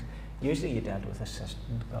complex. Usually you dealt with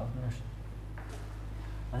assistant governors.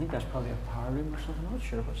 I think that's probably a power room or something. I'm not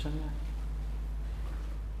sure what's in there.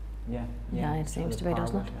 Yeah, it seems to be,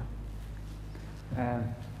 doesn't it? Yeah.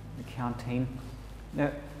 The canteen.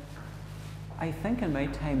 Now, I think in my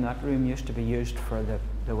time that room used to be used for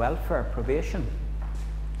the welfare, probation.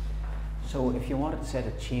 So if you wanted to say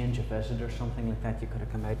to change a visit or something like that, you could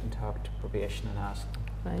have come out and talked to probation and asked them.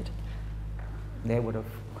 Right. They would have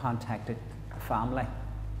contacted the family.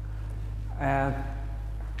 Now,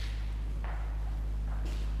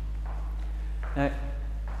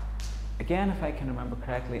 again, if I can remember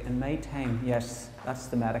correctly, in my time, yes, that's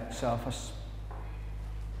the medic's office.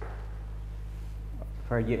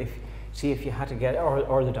 Where you, if you had to get,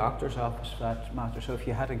 or the doctor's office for that matter, so if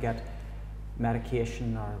you had to get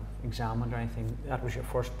medication or examined or anything, that was your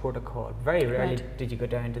first protocol. Very rarely did you go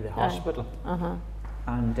down to the hospital.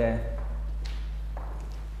 And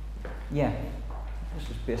yeah, this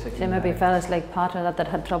is basically. So maybe fellas like Potter that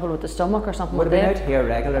had trouble with the stomach or something. Would have been out here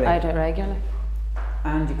regularly. Out regularly.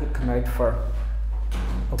 And you could come out for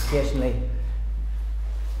occasionally.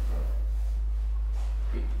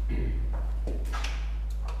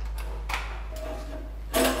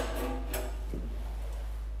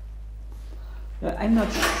 Now, I'm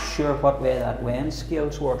not sure what way that weighing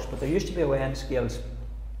scales works, but there used to be weighing scales,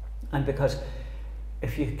 and because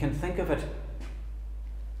if you can think of it,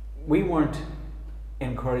 we weren't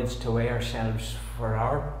encouraged to weigh ourselves for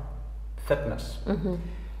our fitness.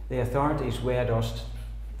 The authorities weighed us.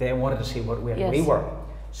 They wanted to see what weight we were.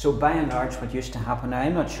 So by and large what used to happen, now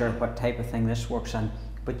I'm not sure what type of thing this works on,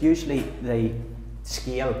 but usually the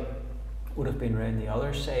scale would have been around the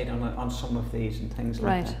other side on some of these and things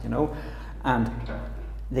like that, you know. And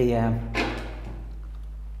the I'm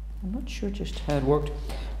not sure just how it worked,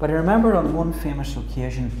 but I remember on one famous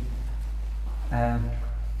occasion a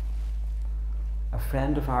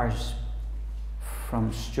friend of ours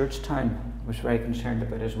from Stewartstown was very concerned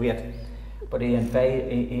about his weight, but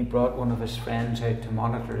he brought one of his friends out to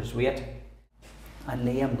monitor his weight, and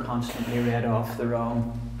Liam constantly read off the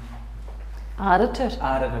wrong. Added to it?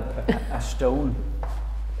 Added a stone.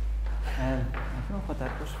 I don't know what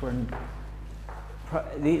that was for.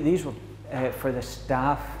 These were for the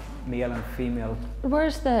staff, male and female.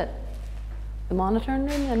 Where's the monitoring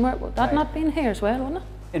room? And would that not been here as well, wouldn't it?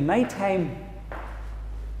 In my time,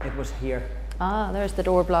 it was here. Ah, there's the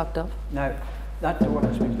door blocked up. Now, that door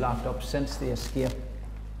has been blocked up since the escape.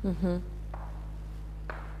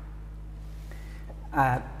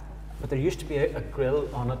 But there used to be a grill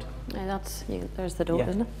on it. Yeah, there's the door,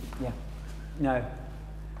 isn't it? Yeah. Now,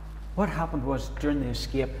 what happened was during the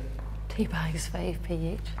escape, tea bags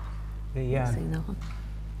 5p each. See nothing.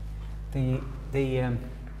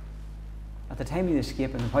 At the time of the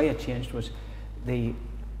escape, and the way it changed was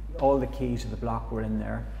all the keys of the block were in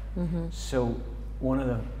there. So one of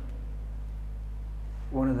the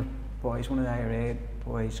IRA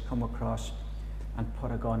boys come across and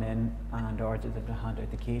put a gun in and ordered them to hand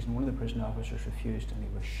out the keys, and one of the prison officers refused, and he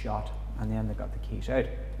was shot. And then they got the keys out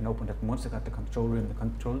and opened it, and once they got the control room, they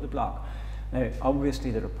controlled the block. Now,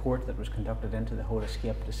 obviously the report that was conducted into the whole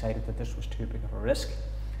escape decided that this was too big of a risk.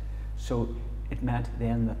 So it meant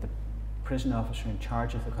then that the prison officer in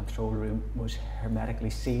charge of the control room was hermetically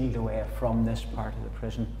sealed away from this part of the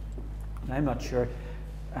prison. And I'm not sure,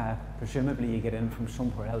 presumably you get in from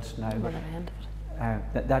somewhere else now,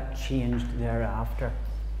 but that changed thereafter.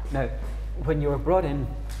 Now, when you were brought in,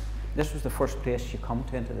 this was the first place you come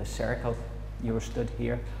to into the circle. You were stood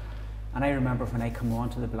here. And I remember when I come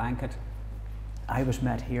onto the blanket, I was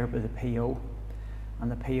met here by the PO,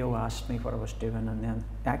 and the PO asked me what I was doing, and then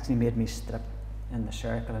actually made me strip in the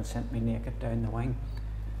circle and sent me naked down the wing.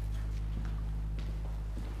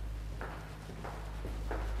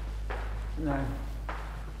 Now,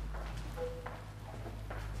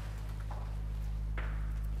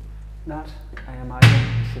 that, I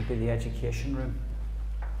imagine, would be the education room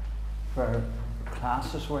where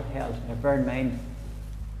classes were held. Now bear in mind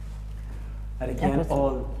that again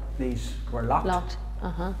all these were locked.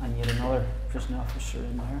 And you had another prison officer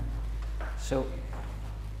in there. So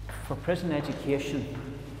for prison education,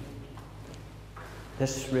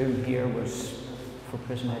 this room here was for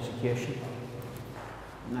prison education.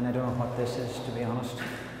 And I don't know what this is, to be honest,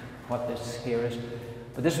 what this here is.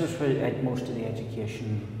 But this was where most of the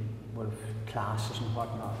education would have, classes and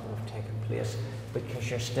whatnot would have taken place, because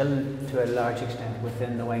you're still to a large extent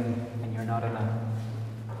within the wing, and you're not in a,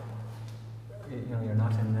 you're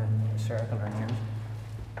not in the circle or anything.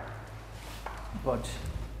 But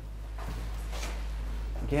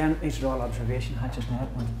again, these are all observation hatches now.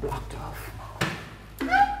 That one's blocked off.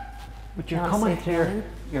 But you're coming here.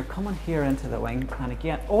 You're coming here into the wing, and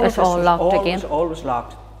again, all it's all locked again. Always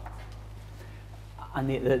locked. And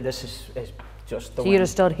this is just the. So you'd have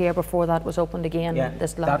stood here before that was opened again. Yeah,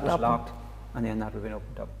 this locked that was up. locked, and then that would have been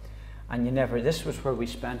opened up. And you never. This was where we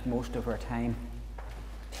spent most of our time.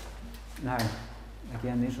 Now,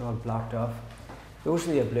 again, these are all blocked off. Those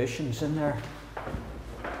are the ablutions in there.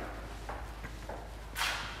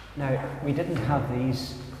 Now, we didn't have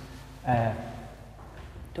these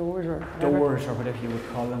doors or whatever you would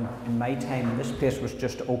call them in my time. This place was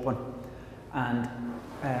just open, and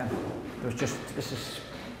there was just, this is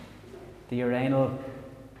the urinal.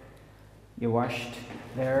 You washed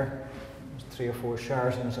there. There's 3 or 4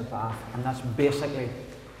 showers and there's a bath, and that's basically.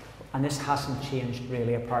 And this hasn't changed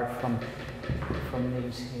really, apart from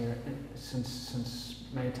these here since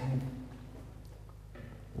my time.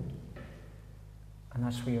 And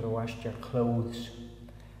that's where you would have washed your clothes.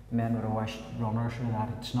 Men would have washed runners and that.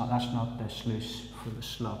 That's not the sluice for the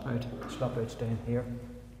slop out. The slop out's down here.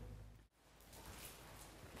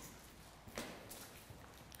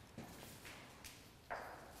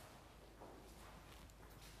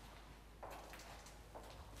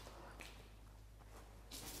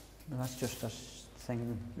 Now that's just this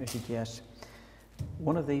thing, as you guess.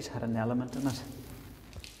 One of these had an element in it.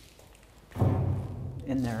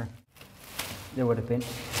 In there. There would have been.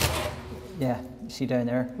 Yeah, you see down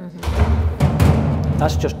there?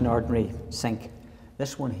 That's just an ordinary sink.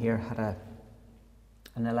 This one here had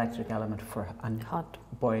an electric element for hot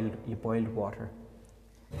boiled water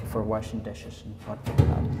for washing dishes and what like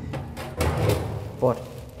that. But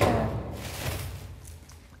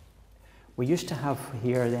we used to have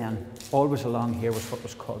here then, always along here was what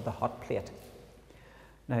was called the hot plate.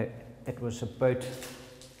 Now it was about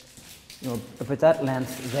that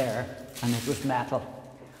length there, and it was metal.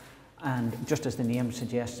 And just as the name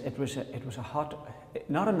suggests, it was a hot,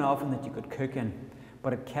 not an oven that you could cook in,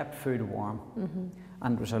 but it kept food warm,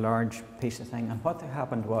 and it was a large piece of thing. And what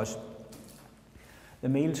happened was, the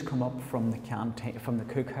meals come up from the canteen, from the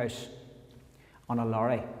cookhouse, on a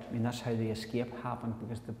lorry. I mean, that's how the escape happened,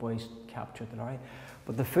 because the boys captured the lorry.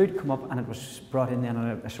 But the food come up, and it was brought in then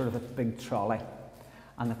on a sort of a big trolley,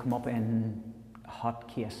 and they come up in hot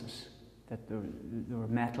cases. That there were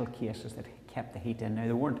metal cases that kept the heat in. Now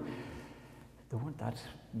they weren't that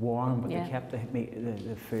warm, but they kept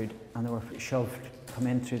the food, and they were come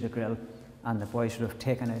in through the grill, and the boys would have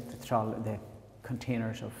taken out the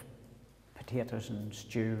containers of potatoes and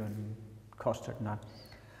stew and custard and that,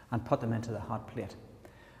 and put them into the hot plate.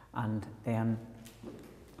 And then,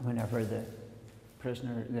 whenever the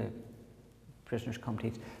prisoners come to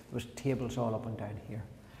eat, there was tables all up and down here.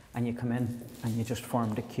 And you come in and you just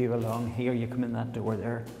formed a queue along here. You come in that door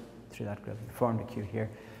there, through that grill, you formed a queue here,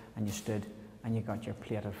 and you stood and you got your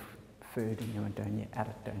plate of food, and you went down, you ate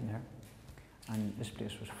it down there. And this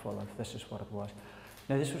place was full of, this is what it was.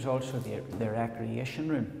 Now this was also the recreation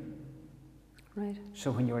room. Right.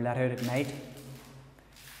 So when you were let out at night,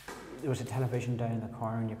 there was a television down in the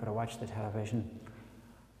corner, and you could have watched the television.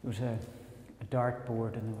 There was a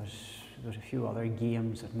dartboard, and there was a few other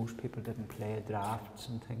games that most people didn't play, drafts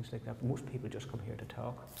and things like that. But most people just come here to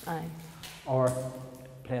talk. Aye. Or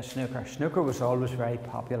play snooker. Snooker was always very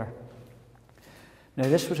popular. Now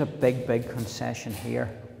this was a big concession here,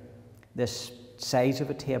 this size of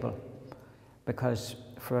a table, because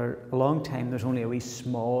for a long time there's only a wee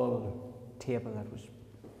small table that was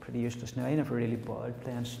pretty useless. Now I never really bothered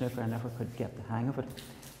playing snooker, I never could get the hang of it.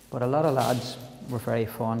 But a lot of lads were very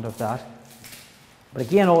fond of that. But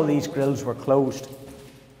again, all these grills were closed.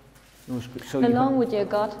 So how long would you have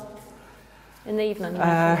got in the evening?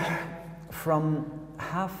 From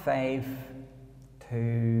 5:30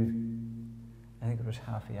 to, I think it was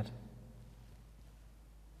 8:30.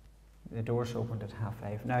 The doors opened at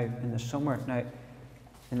 5:30. Now in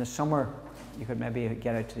the summer, you could maybe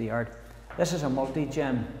get out to the yard. This is a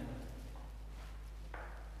multi-gym.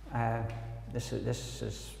 this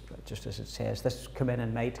is just as it says. This came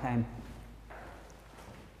in my time.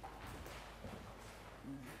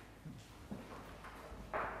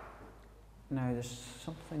 Now there's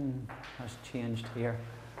something has changed here.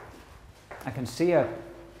 I can see a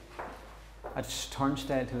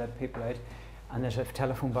turnstile to let people out, and there's a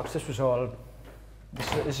telephone box. This is all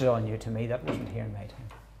new to me. That wasn't here in my time.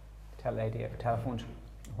 Tell the idea of telephones.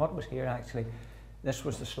 What was here actually? This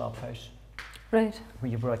was the slop house. Right.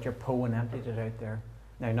 Where you brought your poo and emptied it out there.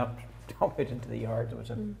 Now not out into the yard. There was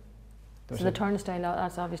a. So the turnstile,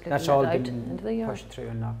 that's obviously that's all out been into the yard. pushed through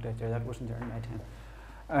and knocked out there. That wasn't there in my time.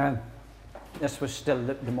 This was still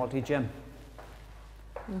the multi-gym.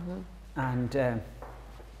 And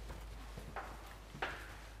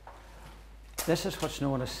this is what's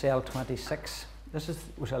known as cell 26. This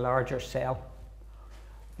was a larger cell.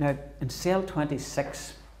 Now, in cell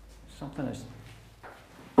 26,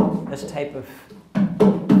 this type of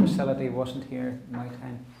facility wasn't here in my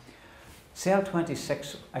time. Cell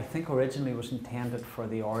 26, I think originally was intended for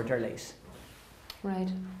the orderlies.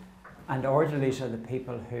 Right. And orderlies are the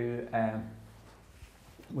people who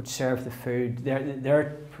would serve the food,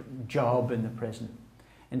 their job in the prison.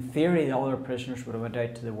 In theory, the other prisoners would have went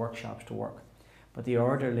out to the workshops to work, but the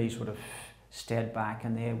orderlies would have stayed back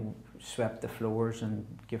and they swept the floors and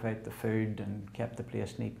give out the food and kept the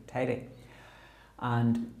place neat and tidy.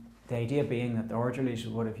 And the idea being that the orderlies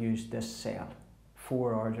would have used this cell,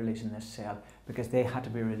 4 orderlies in this cell, because they had to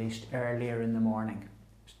be released earlier in the morning,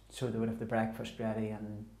 so they would have the breakfast ready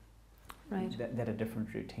and right. They had a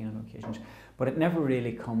different routine on occasions. But it never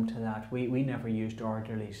really come to that. We never used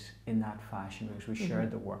orderlies in that fashion because we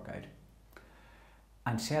shared the work out.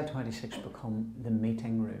 And cell 26 become the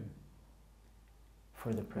meeting room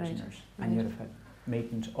for the prisoners. Right. And you'd have had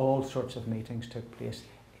meetings, all sorts of meetings took place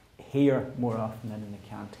here more often than in the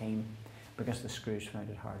canteen, because the screws found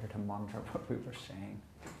it harder to monitor what we were saying.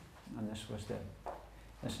 And this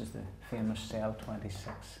is the famous cell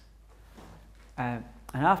 26. And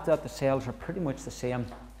after that, the cells are pretty much the same.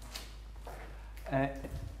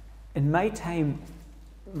 In my time,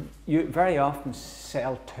 very often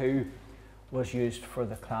cell 2 was used for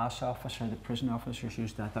the class officer. The prison officers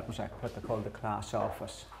used that. That was what they called the class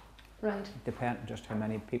office. Right. Depending just how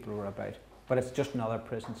many people were about. But it's just another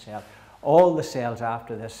prison cell. All the cells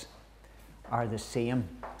after this are the same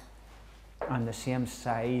and the same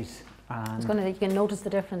size. And you can notice the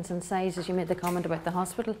difference in size as you made the comment about the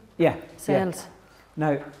hospital cells. Yeah.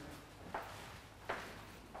 Now,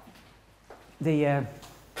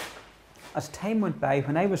 as time went by,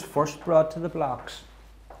 when I was first brought to the blocks,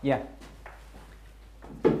 that's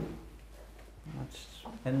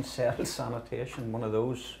in-cell sanitation, one of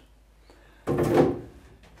those. And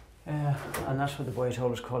that's what the boys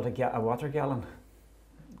always called a water gallon.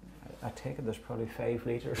 I take it there's probably 5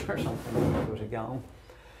 litres or something if it was a gallon.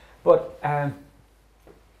 But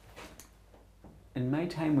in my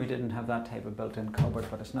time we didn't have that type of built-in cupboard,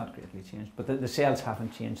 but it's not greatly changed. But the cells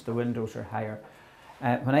haven't changed, the windows are higher.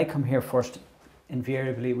 When I come here first,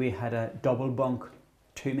 invariably we had a double bunk,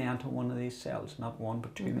 2 men to one of these cells, not one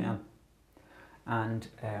but 2 men. And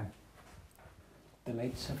the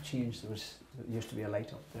lights have changed. There used to be a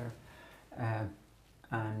light up there,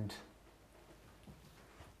 and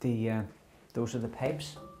those are the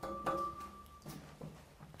pipes.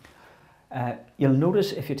 You'll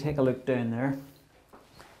notice if you take a look down there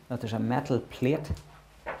that there's a metal plate.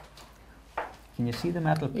 Can you see the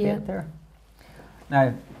metal plate there?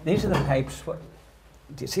 Now these are the pipes. Do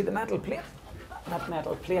you see the metal plate? That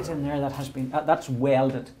metal plate in there that has been that's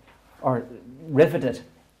welded or riveted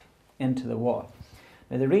into the wall.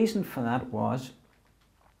 Now the reason for that was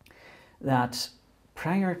that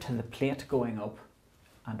prior to the plate going up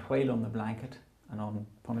and while on the blanket and on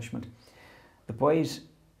punishment, the boys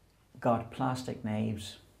got plastic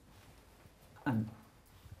knives and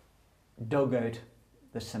dug out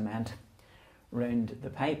the cement round the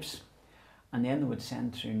pipes, and then they would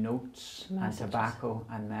send through notes and tobacco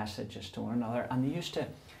and messages to one another. And they used to,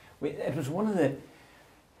 it was one of the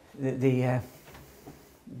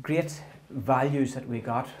great values that we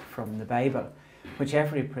got from the Bible, which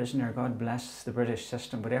every prisoner, God bless the British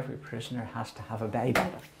system, but every prisoner has to have a Bible,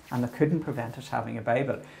 and they couldn't prevent us having a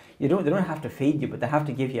Bible. They don't have to feed you, but they have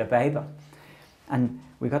to give you a Bible. And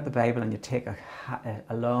we got the Bible, and you take a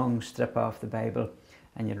long strip off the Bible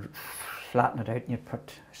and you'd flatten it out and you'd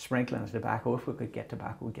put a sprinkling of tobacco. If we could get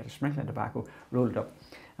tobacco, we'd get a sprinkling of tobacco, roll it up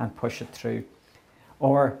and push it through.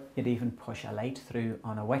 Or you'd even push a light through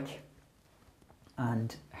on a wick.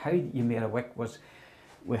 And how you made a wick was,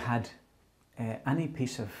 we had any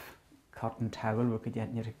piece of cotton towel we could get,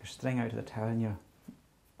 and you took the string out of the towel and you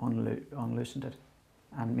unloosened it,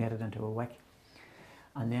 and made it into a wick.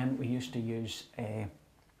 And then we used to use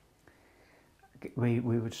we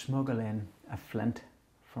would smuggle in a flint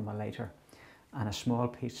from a lighter and a small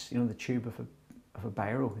piece, you know, the tube of a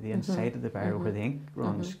biro, the inside of the biro where the ink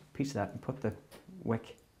runs, piece of that, and put the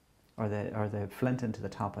wick or the flint into the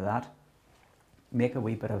top of that. Make a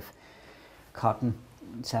wee bit of cotton,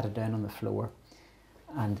 set it down on the floor,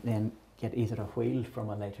 and then get either a wheel from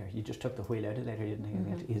a lighter. You just took the wheel out of the lighter, you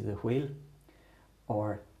didn't get either the wheel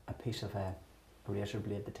or a piece of a razor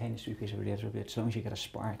blade, the tiniest wee piece of a razor blade, as long as you get a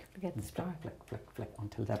spark. Get the spark. Flick, flick, flick,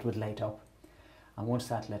 until that would light up. And once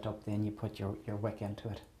that lit up, then you put your wick into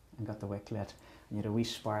it and got the wick lit, and you had a wee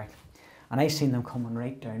spark. And I seen them coming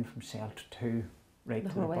right down from cell to 2, right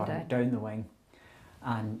to the bottom, down the wing.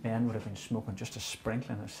 And men would have been smoking just a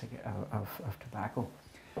sprinkling of tobacco.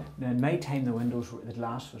 Now in my time, the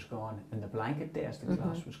glass was gone. In the blanket days, the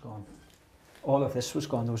glass was gone. All of this was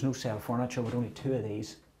gone. There was no cell furniture, but only 2 of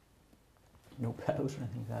these. No pillows or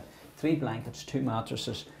anything like that. 3 blankets, 2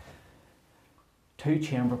 mattresses, 2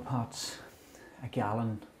 chamber pots, a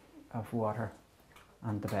gallon of water,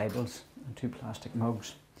 and the Bibles, and 2 plastic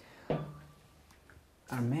mugs.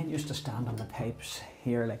 Our men used to stand on the pipes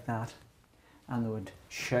here like that, and they would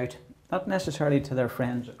shout, not necessarily to their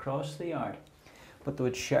friends across the yard, but they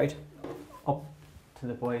would shout up to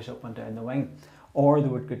the boys up and down the wing, or they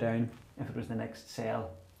would go down, if it was the next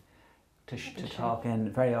cell, to talk in.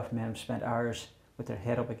 Very often men spent hours with their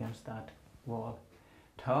head up against that wall,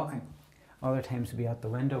 talking. Other times to be at the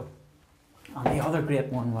window. And the other great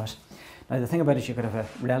one was, now the thing about it is you could have a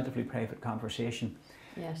relatively private conversation.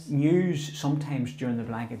 Yes. News sometimes during the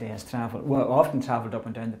blanket days often travelled up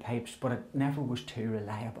and down the pipes, but it never was too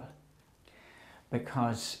reliable.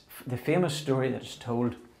 Because the famous story that's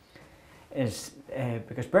told is,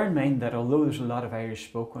 because bear in mind that although there's a lot of Irish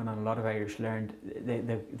spoken and a lot of Irish learned,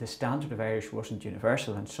 the standard of Irish wasn't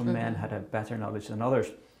universal, and some men had a better knowledge than others.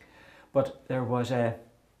 But there was an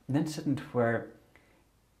incident where,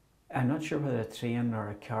 I'm not sure whether a train or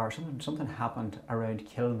a car, something happened around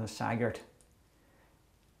Kilnasaggart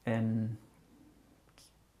in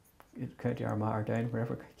County Armagh, down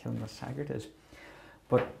wherever Kilnasaggart is.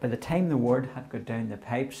 But by the time the word had got down the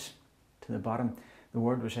pipes to the bottom, the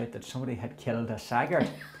word was out that somebody had killed a saggart,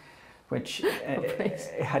 which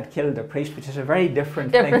had killed a priest, which is a very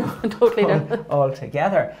different thing totally different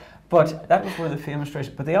altogether. But that was one of the famous stories.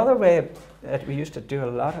 But the other way that we used to do a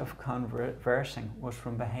lot of conversing was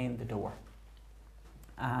from behind the door.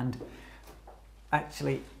 And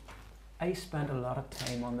actually, I spent a lot of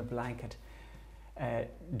time on the blanket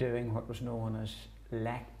doing what was known as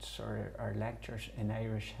lects or lectures in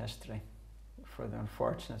Irish history for the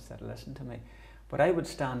unfortunates that listened to me. But I would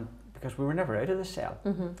stand, because we were never out of the cell,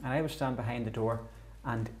 and I would stand behind the door,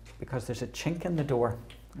 and because there's a chink in the door,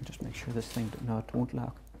 I'll just make sure this thing, no, it won't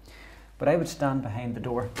lock. But I would stand behind the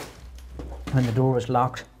door when the door was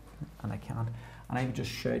locked, and I can't, and I would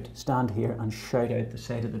just shout, stand here and shout out the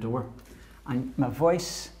side of the door. And my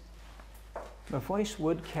voice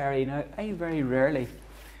would carry. Now, I very rarely,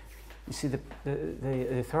 you see,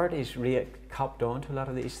 the authorities really copped on to a lot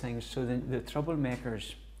of these things, so the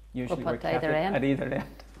troublemakers usually were kept at either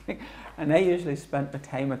end. And I usually spent the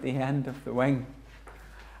time at the end of the wing,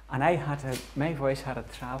 and my voice had to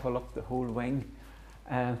travel up the whole wing.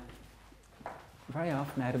 Very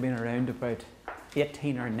often I'd have been around about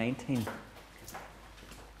 18 or 19,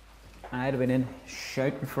 and I'd have been in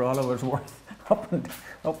shouting for all I was worth up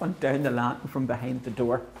and down the lantern from behind the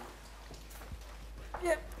door.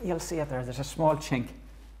 Yep, you'll see it there. There's a small chink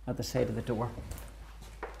at the side of the door.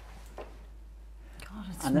 God,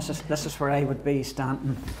 and this is where I would be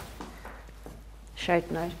standing,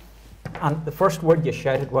 shouting out. And the first word you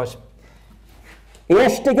shouted was,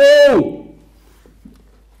 "Eastigay!"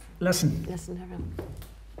 Listen. Listen, everyone.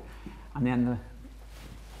 And then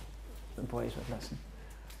the boys would listen.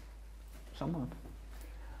 Some of them.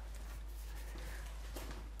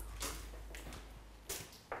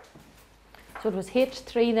 So it was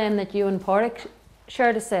H3 then that you and Porrick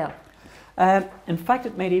shared a cell? In fact,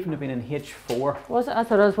 it might even have been in H4. Was it? I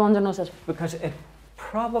thought I was wondering, was it? Because it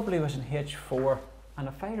probably was in H4, and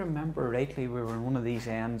if I remember rightly, we were in one of these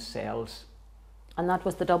end cells. And that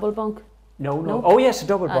was the double bunk? No. Oh yes, a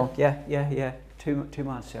double bunk. Yeah.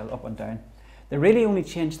 Two-man cell, up and down. They really only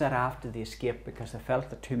changed that after the escape because they felt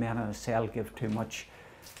that 2 men in a cell give too much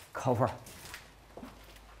cover.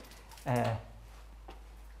 And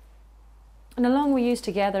how long were you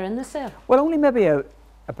together in the cell? Well, only maybe a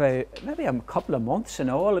couple of months in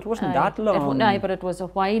all. It wasn't that long. No, but it was a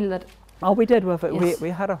while that. Oh, we did. Yes. We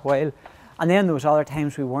had a while, and then there was other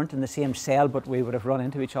times we weren't in the same cell, but we would have run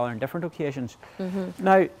into each other on different occasions.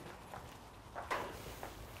 Now,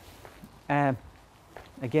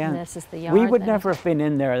 Again, this is the yard. we would then. never have been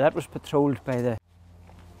in there. That was patrolled by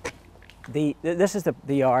this is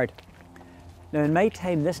the yard. Now in my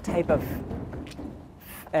time, this type of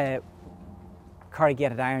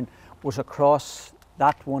corrugated iron was across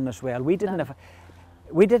that one as well. We didn't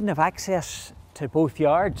have access to both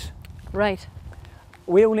yards. Right.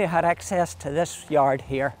 We only had access to this yard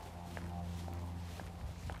here.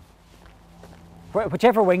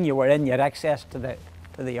 Whichever wing you were in, you had access to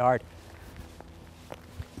the yard.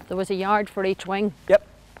 There was a yard for each wing. Yep.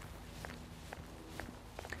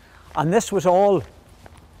 And this was all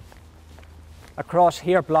across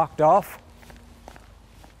here blocked off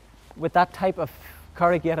with that type of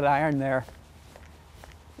corrugated iron there.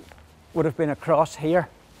 Would have been across here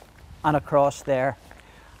and across there.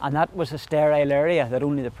 And that was a sterile area that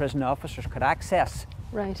only the prison officers could access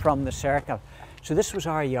from the circle. So this was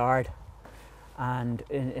our yard. And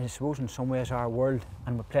I suppose in some ways our world,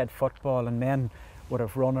 and we played football and men would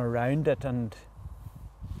have run around it, and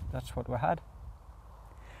that's what we had.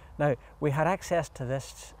 Now we had access to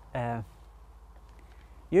this,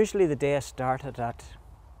 usually the day started at,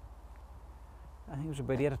 I think it was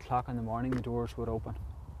about 8 o'clock in the morning, the doors would open.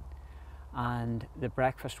 And the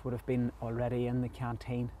breakfast would have been already in the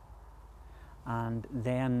canteen. And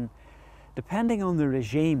then, depending on the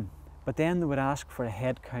regime, but then they would ask for a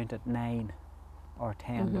head count at 9 or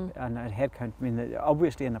 10, and a head count, I mean,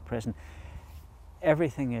 obviously in a prison,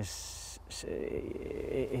 everything is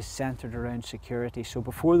centred around security. So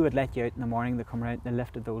before they would let you out in the morning, they come around and they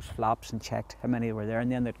lifted those flaps and checked how many were there,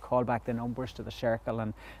 and then they'd call back the numbers to the circle,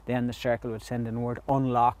 and then the circle would send in word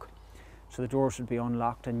unlock. So the doors would be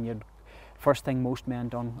unlocked, and you'd, first thing most men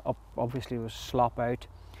done up obviously was slop out,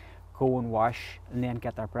 go and wash, and then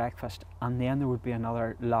get their breakfast, and then there would be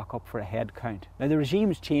another lock up for a head count. Now the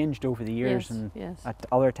regime's changed over the years, and at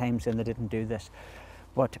other times then they didn't do this,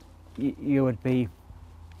 but you would be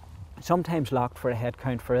sometimes locked for a head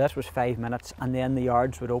count for, that was 5 minutes, and then the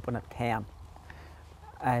yards would open at 10.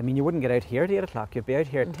 I mean, you wouldn't get out here at 8 o'clock, you'd be out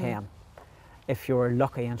here at 10 if you were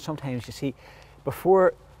lucky. And sometimes, you see,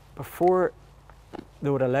 before they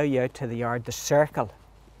would allow you out to the yard, the circle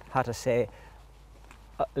had to say,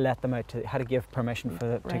 let them out, had to give permission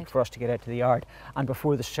for us to get out to the yard. And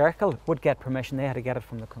before the circle would get permission, they had to get it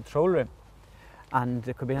from the control room. And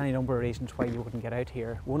there could be any number of reasons why you wouldn't get out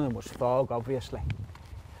here. One of them was fog, obviously.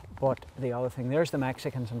 But the other thing, there's the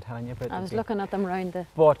Mexicans I'm telling you about. I was looking at them round the.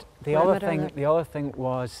 But the other thing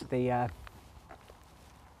was the.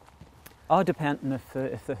 Depending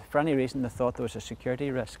if for any reason they thought there was a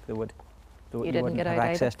security risk, you wouldn't have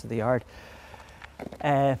access to the yard.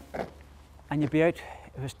 And you'd be out.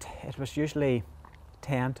 It was usually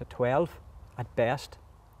 10 to 12 at best.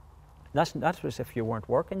 That was if you weren't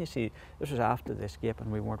working. You see, this was after the escape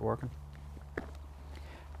and we weren't working.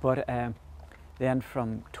 But then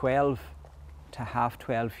from 12 to half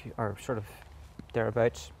 12, or sort of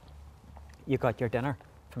thereabouts, you got your dinner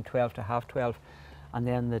from 12 to half 12, and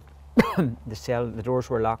then the doors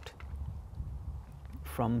were locked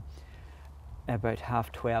from about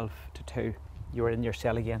half 12 to 2. You were in your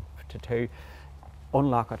cell again to 2.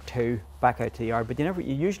 Unlock at 2, back out to the yard. But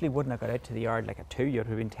you usually wouldn't have got out to the yard like at 2. You'd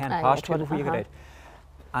have been 10 past 2 before you got out.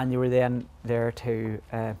 And you were then there to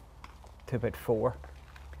about 4.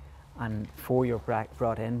 And 4 you were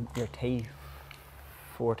brought in, your tea,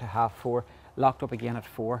 4 to half 4, locked up again at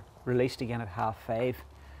 4, released again at half 5.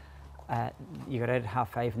 You got out at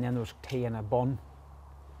half 5, and then there was tea and a bun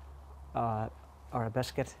or a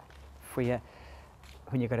biscuit for you.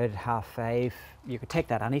 When you got out at half 5, you could take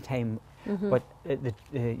that any time. But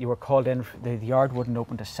you were called in. The yard wouldn't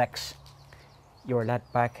open to 6. You were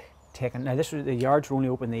let back, taken. Now the yards were only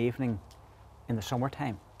open in the evening, in the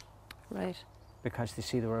summertime. Right. Because they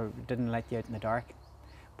see didn't let you out in the dark.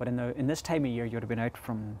 But in this time of year, you would have been out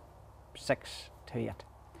from 6 to 8,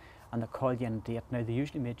 and they called you in at 8. Now they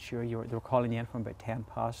usually made sure they were calling you in from about 10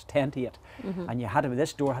 to 8, and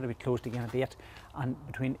this door had to be closed again at 8, and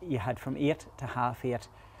you had from 8 to half 8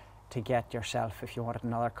 to get yourself, if you wanted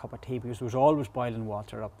another cup of tea, because there was always boiling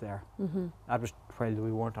water up there. That was while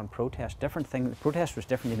we weren't on protest. Different thing. The protest was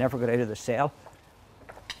different. You never got out of the cell.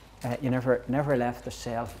 You never left the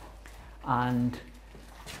cell, and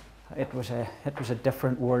it was a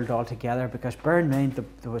different world altogether. Because bear in mind,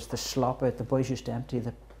 there was the slop out. The boys used to empty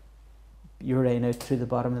the urine out through the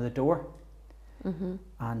bottom of the door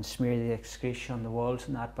and smear the excretion on the walls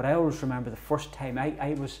and that. But I always remember the first time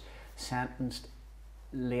I was sentenced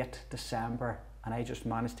late December, and I just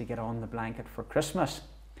managed to get on the blanket for Christmas,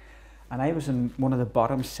 and I was in one of the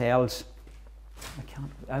bottom cells.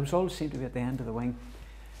 I was always seemed to be at the end of the wing,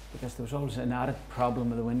 because there was always an added problem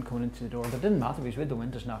with the wind coming into the door. But it didn't matter because the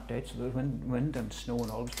wind was knocked out, so there was wind and snow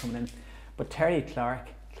and all was coming in. But Terry Clark,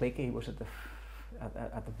 Cleaky, was at the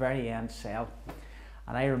very end cell,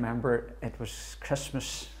 and I remember it was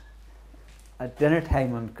Christmas at dinner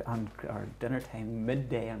time or dinner time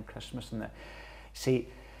midday on Christmas, and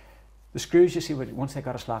the screws, you see, once they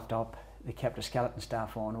got us locked up, they kept the skeleton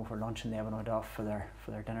staff on over lunch, and they went off for their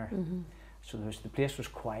dinner. So the place was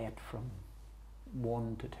quiet from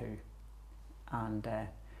 1 to 2, and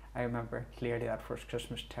I remember clearly that first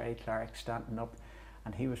Christmas, Terry Clark standing up,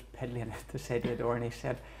 and he was piddling at the side of the door, and he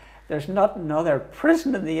said, "There's not another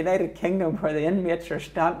prison in the United Kingdom where the inmates are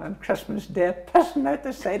standing on Christmas Day pissing out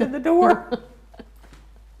the side of the door."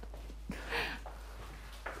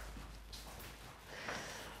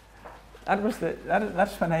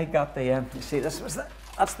 That's when I got the. You see, that's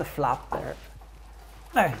the flap there.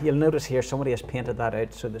 Now you'll notice here somebody has painted that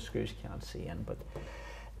out so the screws can't see in, but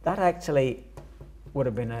that actually would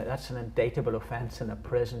have been that's an indictable offence in a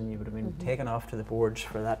prison. You would have been taken off to the boards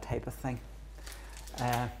for that type of thing.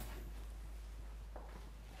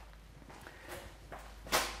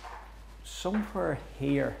 Somewhere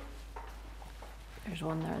here. There's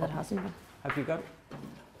one there that hasn't been. Have you got it?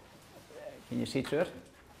 Can you see through it?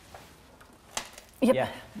 Yep. Yeah.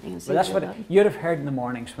 You can see Well, that's what you'd have heard in the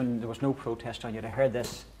mornings when there was no protest on. You'd have heard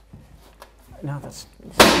this. No, that's.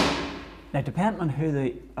 Now, depending on who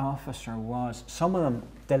the officer was, some of them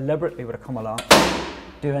deliberately would have come along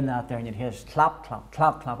doing that there, and you'd hear this clap, clap,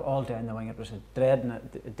 clap, clap all down the wing. It was a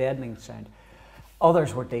deadening sound.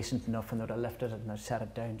 Others were decent enough, and they'd have lifted it and they'd set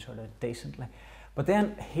it down sort of decently. But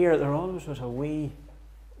then here, there always was a wee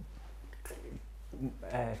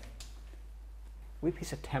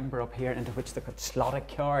piece of timber up here into which they could slot a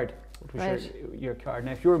card, which was your card.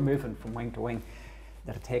 Now, if you were moving from wing to wing,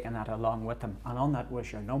 they'd have taken that along with them, and on that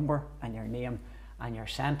was your number and your name and your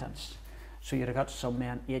sentence. So you'd have got some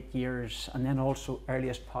men 8 years, and then also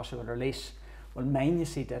earliest possible release. Well, mine, you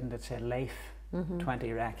see, didn't. It said life,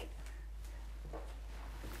 20 rec.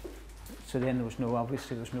 So then there was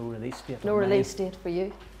obviously there was no release date. No release date for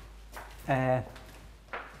you.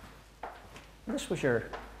 This was to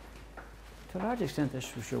a large extent,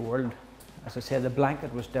 this was your world. As I said, the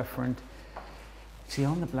blanket was different. See,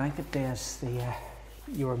 on the blanket days,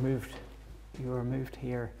 you were moved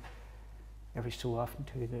here every so often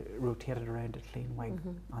rotated around a clean wing.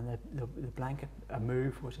 And the blanket, a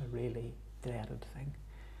move was a really dreaded thing,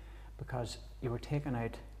 because you were taken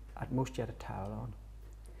out, at most you had a towel on,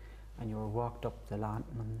 and you were walked up the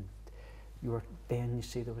lantern, and then you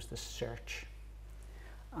see there was the search.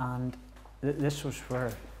 And this was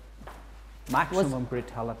where maximum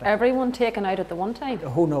brutality. Everyone taken out at the one time?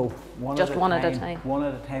 Oh no, one at a time. One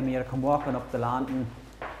at a time. You had to come walking up the lantern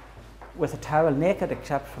with a towel, naked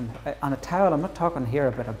except from, and a towel, I'm not talking here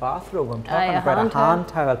about a bathrobe, I'm talking about a hand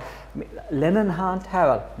towel. Linen hand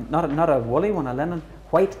towel, not a woolly one, a linen,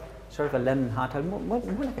 white, sort of a linen hand towel, more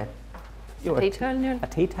like a tea towel nearly. A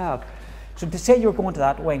tea towel. So to say you were going to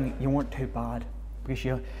that wing, you weren't too bad, because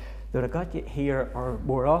they would have got you here, or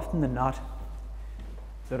more often than not,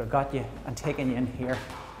 they would have got you and taken you in here,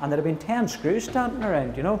 and there'd have been 10 screws standing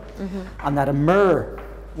around, you know, and that a mirror,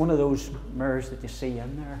 one of those mirrors that you see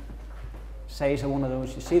in there, size of one of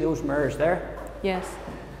those, you see those mirrors there? Yes.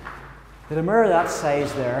 They had a mirror that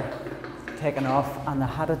size there, taken off, and they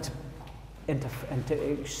had it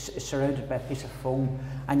surrounded by a piece of foam,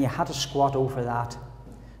 and you had to squat over that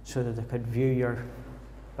so that they could view your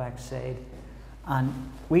backside. And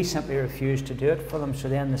we simply refused to do it for them, so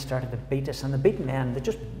then they started to beat us, and the beaten men, they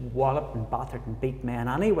just walloped and battered and beat men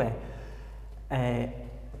anyway.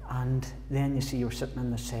 And then you see you were sitting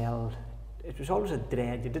in the cell. It was always a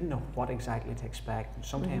dread, you didn't know what exactly to expect, and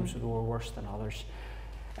sometimes they were worse than others.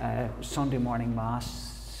 Sunday morning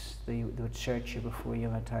mass, they would search you before you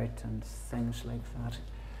went out and things like that.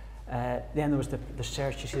 Then there was the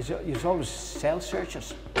search. You see, there's always cell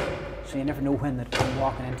searches, so you never know when they'd come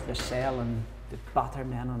walking into the cell and they'd batter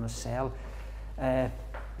men on the cell.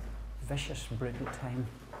 Vicious, brutal time.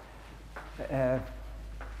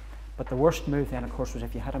 But the worst move then, of course, was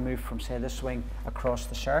if you had to move from, say, this wing across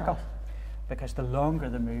the circle, because the longer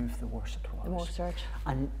the move, the worse it was. The more search.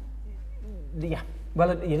 And yeah,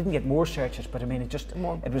 well, you didn't get more searches, but I mean, it was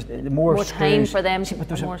the more time for them. See, but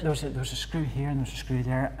there was a screw here and there was a screw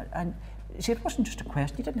there, and see, it wasn't just a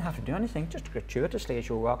question. You didn't have to do anything. Just gratuitously, as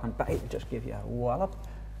you were walking by, it just give you a wallop.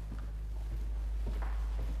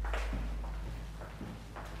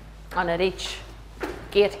 And at each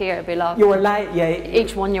gate here below, you were live. Yeah.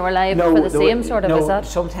 Each one you were live for the same sort of. No, is that?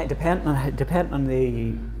 Sometimes depending on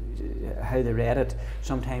the how they read it.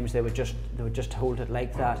 Sometimes they would just hold it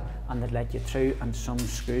like that, and they'd let you through, and some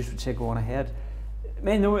screws would say go on ahead. I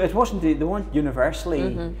mean, it wasn't they weren't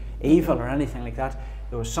universally evil or anything like that.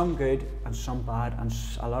 There was some good and some bad, and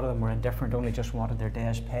a lot of them were indifferent, only just wanted their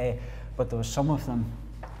day's pay. But there was some of them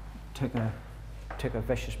took a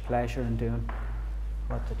vicious pleasure in doing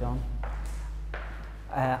what they'd done.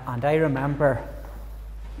 And I remember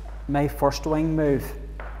my first wing move.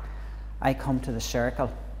 I come to the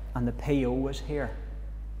circle, and the PO was here.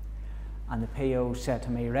 And the PO said to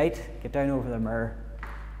me, right, get down over the mirror.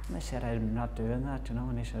 And I said, I'm not doing that, you know.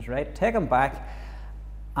 And he says, right, take him back.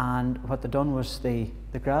 And what they done was they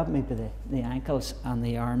grabbed me by the ankles and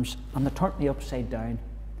the arms, and they turned me upside down.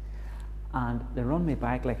 And they run me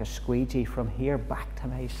back like a squeegee from here back to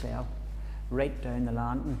my cell, right down the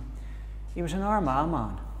lantern. He was an Armagh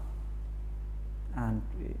man. And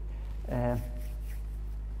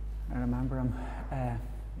I remember him,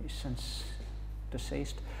 he's since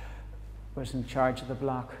deceased, was in charge of the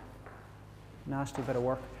block. Nasty bit of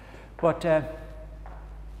work. But the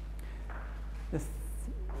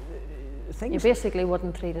thing you basically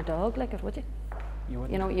wouldn't treat a dog like it, would you? You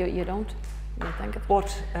wouldn't. You know, you don't. You think it.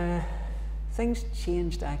 But things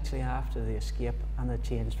changed actually after the escape, and they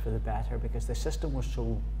changed for the better because the system was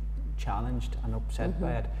so challenged and upset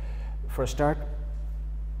by it. For a start,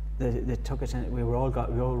 they took us in. We all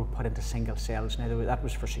put into single cells. Now that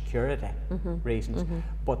was for security reasons,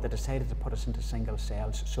 but they decided to put us into single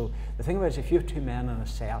cells. So the thing about it is, if you have two men in a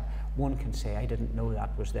cell, one can say, "I didn't know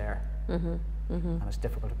that was there," and it's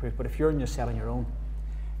difficult to prove. But if you're in your cell on your own,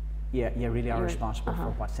 you really are responsible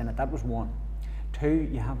for what's in it. That was one. Two,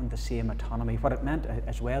 you haven't the same autonomy. What it meant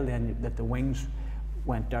as well then that the wings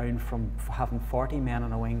went down from having 40 men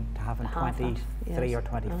on a wing to having 23 or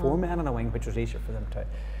 24 men on a wing, which was easier for them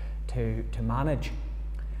to manage.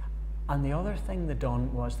 And the other thing they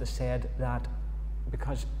done was they said that,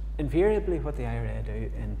 because invariably what the IRA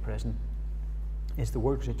do in prison is the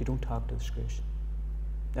word that you don't talk to the screws.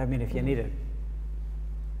 I mean, if you need a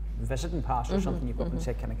visiting pass or something, you go up and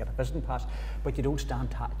say, can I get a visiting pass? But you don't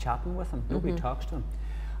stand chatting with them. Nobody talks to them.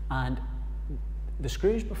 And the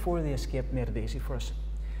screws before the escape made it easy for us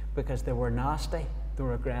because they were nasty, they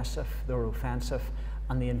were aggressive, they were offensive,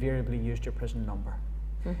 and they invariably used your prison number.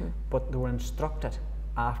 But they were instructed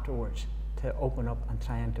afterwards to open up and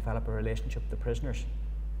try and develop a relationship with the prisoners.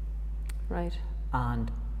 Right.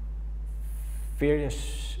 And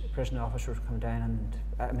various prison officers would come down, and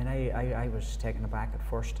I mean, I was taken aback at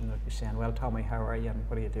first, and they'd be saying, well, Tommy, how are you, and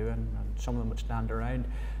what are you doing? And some of them would stand around.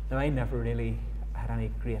 Now, I never really had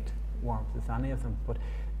any great warmth with any of them, but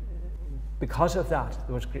because of that,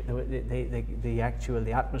 there was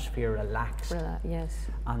the atmosphere relaxed. Yes.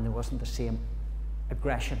 And there wasn't the same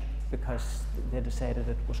aggression because they decided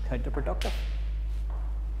it was counterproductive.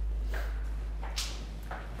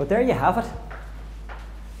 But there you have it.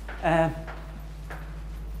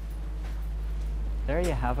 There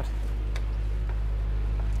you have it.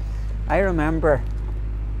 I remember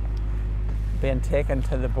being taken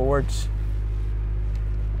to the boards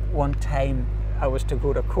one time. I was to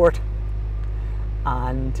go to court,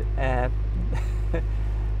 and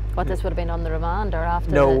what, this would have been on the remand or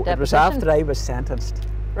after? No, the deposition? It was after I was sentenced.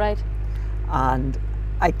 Right. And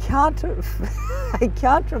I can't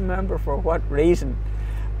remember for what reason,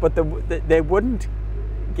 but they wouldn't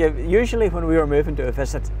give. Usually, when we were moving to a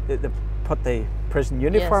visit, they put the prison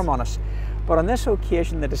uniform on us. But on this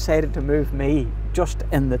occasion, they decided to move me just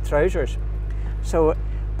in the trousers. So,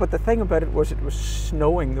 but the thing about it was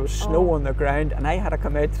snowing. There was snow on the ground, and I had to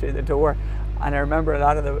come out through the door. And I remember a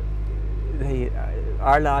lot of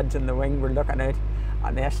our lads in the wing were looking out,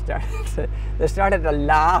 and they started to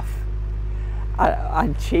laugh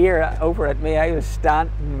and cheer over at me. I was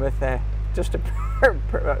standing with just a pair,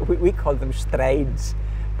 we called them strides,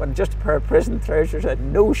 but just a pair of prison trousers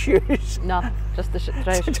and no shoes. No, just the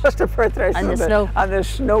trousers. Just a pair of trousers. And the snow. And the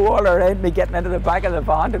snow all around me, getting into the back of the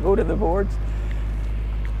van to go to the boards.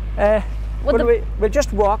 We'll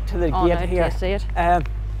just walk to the gate here. To see it.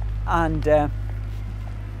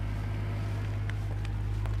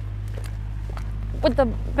 Would there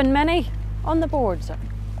have been many on the boards?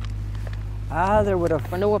 There would have.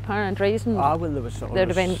 For no apparent reason? Well, there was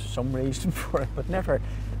some reason for it, but never.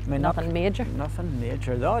 I mean, nothing major? Nothing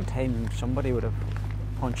major. The odd time somebody would have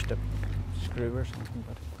punched a screw or something,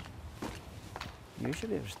 but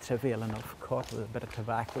usually it was trivial enough, caught with a bit of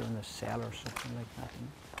tobacco in the cell or something like that.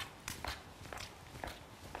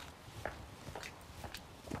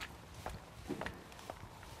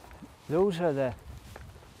 Those are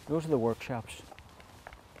the workshops.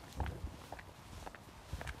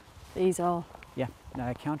 These all? Yeah. Now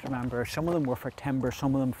I can't remember, some of them were for timber,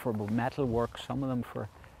 some of them for metal work, some of them for,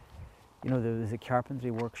 you know, there was the carpentry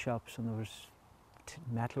workshops and there was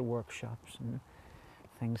metal workshops and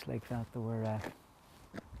things like that. There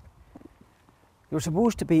were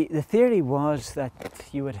supposed to be, the theory was that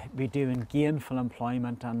you would be doing gainful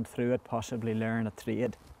employment and through it possibly learn a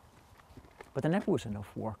trade. But there never was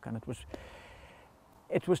enough work, and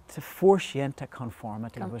it was to force you into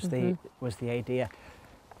conformity was the idea.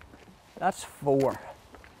 That's 4.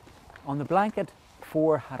 On the blanket,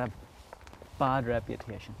 4 had a bad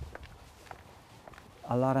reputation.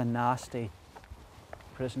 A lot of nasty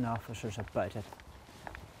prison officers about it.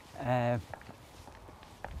 Now,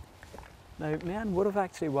 men would have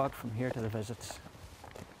actually walked from here to the visits.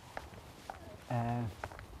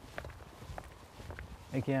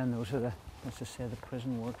 Again, those are the, let's just say, the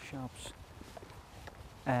prison workshops.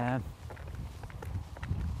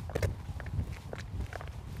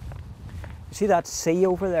 You see that sea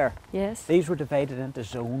over there? Yes. These were divided into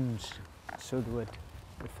zones, so the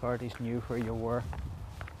authorities knew where you were.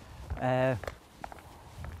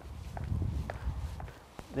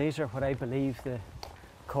 These are what I believe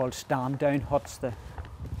called stand-down huts. The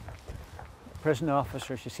prison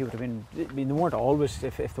officers, you see, would have been, I mean, they weren't always,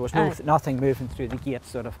 if there was nothing moving through the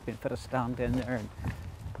gates, they'd have been fit to stand in there and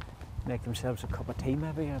make themselves a cup of tea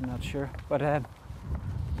maybe, I'm not sure. But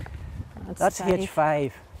that's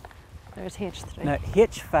H5. There's H3. Now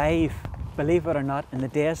H5, believe it or not, in the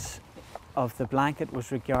days of the blanket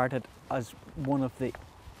was regarded as one of the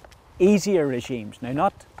easier regimes.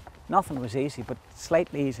 Now nothing was easy, but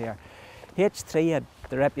slightly easier. H3 had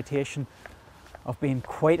the reputation of being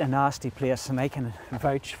quite a nasty place, and I can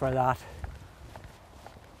vouch for that.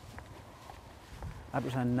 That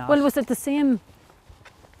was a nasty... Well, was it the same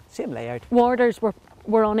layout? Warders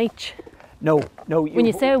were on each? No. When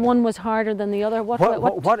you say one was harder than the other,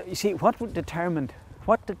 what you see, what determined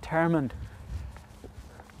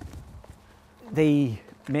the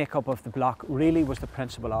makeup of the block really was the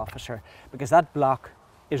principal officer, because that block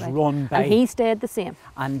is run by... And he stayed the same?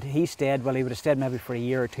 And he stayed, well, he would have stayed maybe for a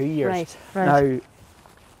year or 2 years. Right. Now,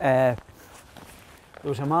 there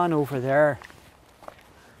was a man over there,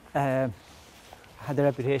 had the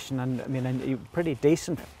reputation, and I mean, a pretty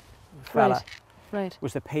decent fella. Right.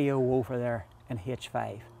 Was the PO over there in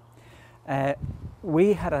H5.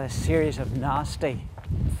 We had a series of nasty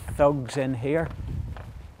thugs in here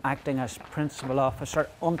acting as principal officer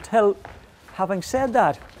until, having said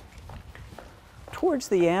that, towards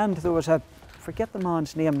the end there was forget the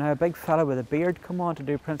man's name now, a big fella with a beard come on to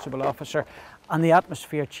do principal officer, and the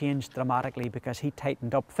atmosphere changed dramatically because he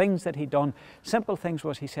tightened up things that he'd done. Simple things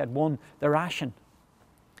was, he said, one, the ration.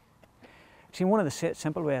 See, one of the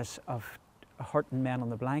simple ways of hurting men on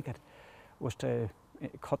the blanket was to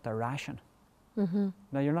cut their ration.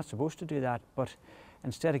 Now you're not supposed to do that, but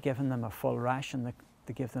instead of giving them a full ration, they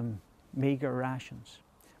give them meagre rations.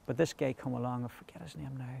 But this guy come along, I forget his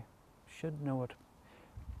name now, should know it,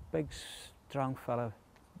 big strong fella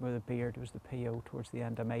with a beard, was the PO towards the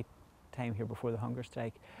end of my time here before the hunger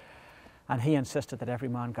strike, and he insisted that every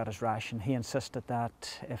man got his ration. He insisted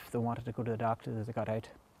that if they wanted to go to the doctor that they got out.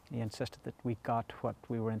 He insisted that we got what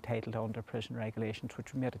we were entitled to under prison regulations,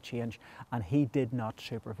 which made a change, and he did not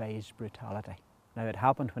supervise brutality. Now, it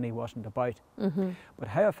happened when he wasn't about, but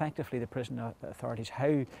how effectively the prison authorities,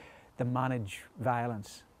 how they manage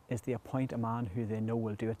violence is they appoint a man who they know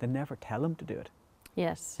will do it. They never tell him to do it.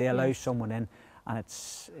 Yes. They allow someone in, and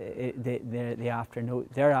they after know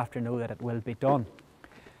that it will be done.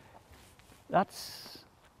 That's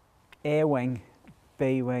A wing,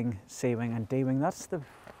 B wing, C wing and D wing. That's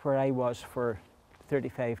where I was for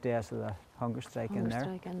 35 days of the hunger strike in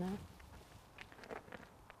there.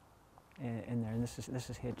 And this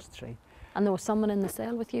is H3. And there was someone in the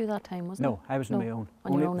cell with you that time, wasn't there? No, I was on my own.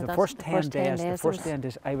 On your own. The first 10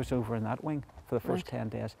 days, I was over in that wing for the first 10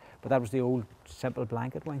 days. But that was the old simple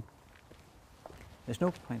blanket wing. There's no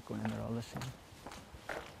point going in there all the same.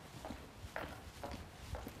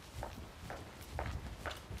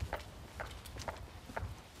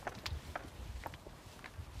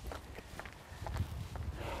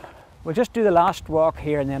 We'll just do the last walk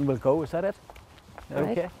here and then we'll go, is that it?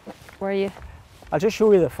 Right. Okay. Where are you? I'll just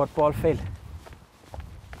show you the football field.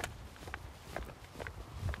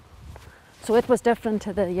 So it was different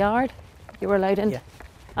to the yard you were allowed in? Yeah.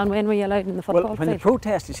 And when were you allowed in the football field? Well, when the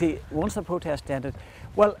protest, you see, once the protest ended,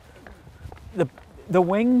 well, the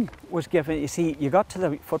wing was given, you see, you got to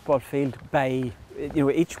the football field by,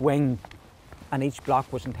 each wing and each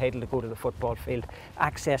block was entitled to go to the football field,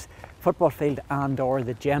 access football field and or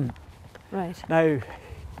the gym. Right. Now,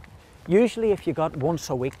 usually if you got once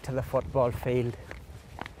a week to the football field,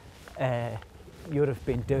 you would have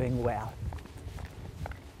been doing well.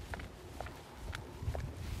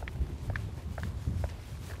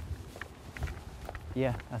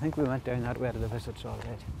 Yeah, I think we went down that way to the visits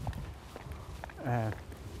already.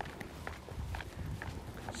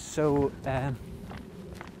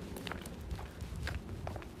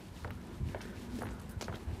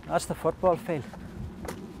 That's the football field.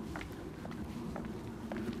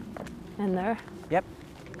 In there? Yep,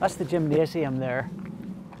 that's the gymnasium there.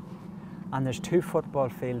 And there's 2 football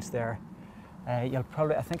fields there. You'll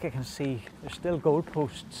probably, I think I can see, there's still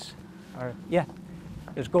goalposts. Yeah,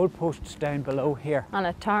 there's goalposts down below here. And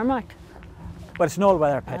a tarmac? But it's an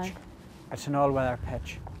all-weather pitch. Aye. It's an all-weather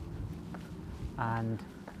pitch. And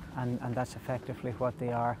that's effectively what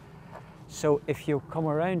they are. So if you come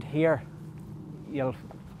around here, you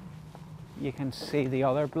can see the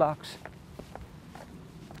other blocks.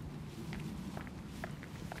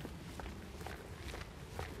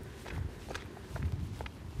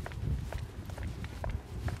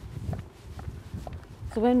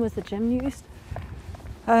 So when was the gym used?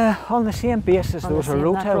 On the same basis, there was a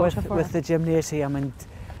rota for with the gymnasium, and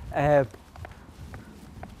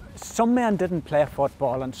some men didn't play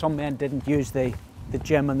football and some men didn't use the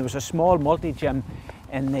gym, and there was a small multi-gym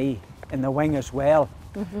in the wing as well.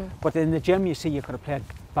 Mm-hmm. But in the gym, you see, you could have played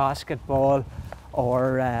basketball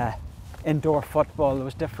or indoor football. There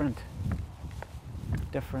was different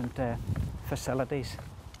facilities.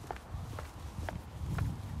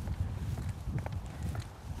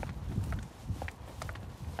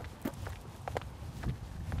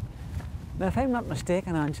 Now, if I'm not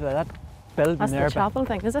mistaken, Angela, that building That's there... the chapel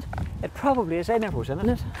thing, is it? It probably is. I never was in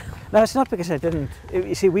it. No, it's not because I didn't.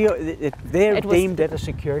 You see, they deemed it a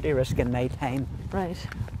security risk in my time. Right.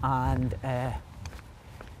 And, I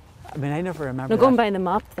mean, I never remember Now, going by the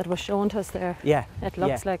map that was shown to us there, yeah, it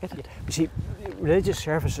looks like it. Yeah. You see, religious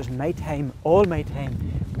services in my time, all my time,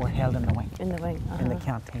 were held in the wing. In the wing. In the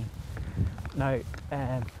canteen. Now,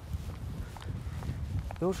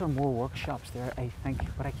 those are more workshops there, I think,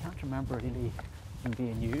 but I can't remember really them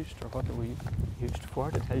being used or what they were used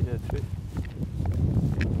for, to tell you the truth.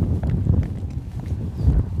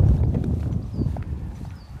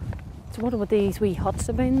 So what would these wee huts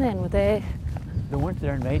have been then? Were they? They weren't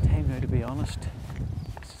there in my time now, to be honest.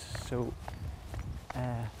 So,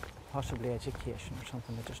 possibly education or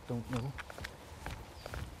something, I just don't know.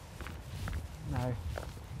 Now,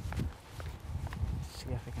 let's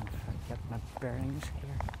see if I can get my bearings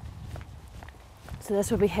here. So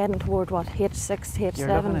this would be heading toward what, H6, H7?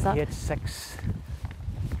 You're looking is at that? H6.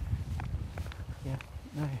 Yeah,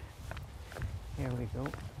 now, here we go.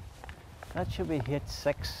 That should be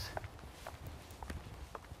H6,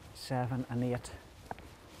 7 and 8.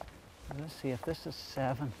 Let's see if this is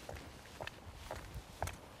 7.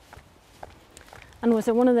 And was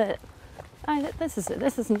it one of the? This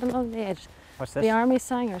isn't along the edge. What's this? The army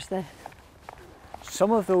singers.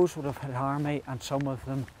 Some of those would have had army, and some of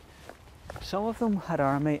them had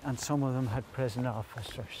army, and some of them had prison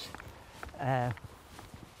officers. Now,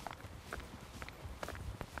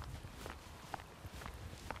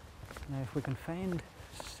 if we can find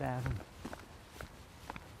 7,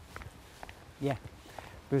 yeah,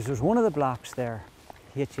 because there's one of the blocks there,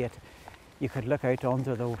 H8. You could look out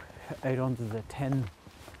under the tin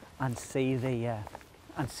and see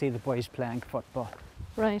the boys playing football.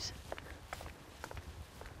 Right.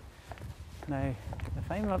 Now,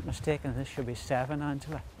 if I'm not mistaken, this should be 7,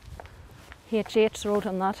 Angela. H8's wrote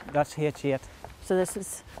on that. That's H8. So this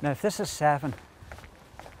is. Now, if this is 7,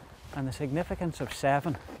 and the significance of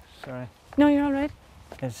 7, sorry. No, you're all right.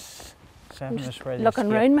 Is 7 is where they looking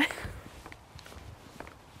escape. round me.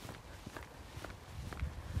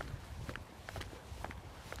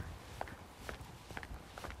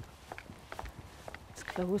 It's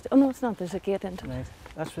closed. Oh no, it's not. There's a gate into it. Right.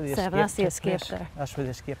 That's where the 7. That's the escape place. there. That's where the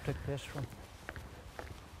escape took place from.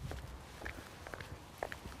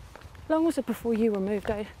 How long was it before you were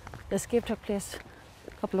moved out? The escape took place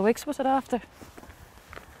a couple of weeks, was it after?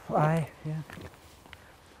 Aye, yeah.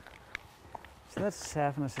 So that's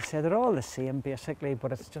 7, as I said. They're all the same basically,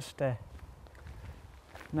 but it's just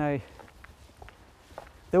now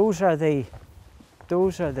those are the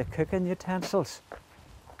cooking utensils.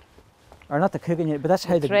 Or not the cooking, but that's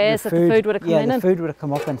how the trays that the food would have come in. Yeah, the food would have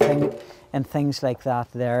come up and things like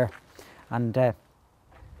that there. And I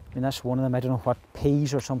mean, that's one of them. I don't know what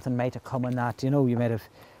peas or something might have come in that. You know, you might have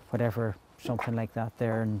whatever, something like that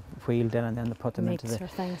there, and wheeled in, and then they put them Meats into the or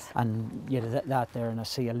things. And yeah, that there, and I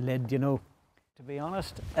see a lid. You know, to be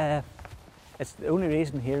honest, it's the only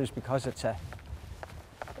reason here is because it's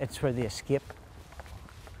where the escape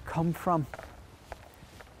come from.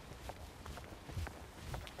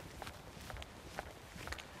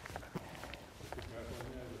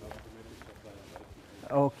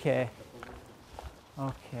 Okay.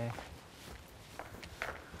 Okay.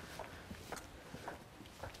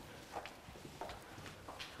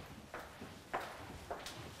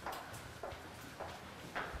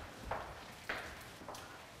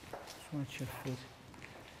 Watch your feet.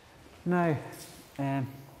 Now,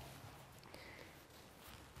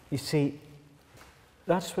 you see,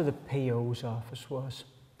 that's where the PO's office was,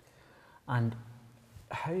 and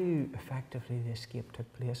how effectively the escape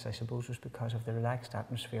took place, I suppose, was because of the relaxed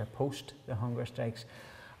atmosphere post the hunger strikes,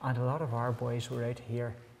 and a lot of our boys were out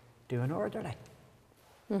here doing orderly.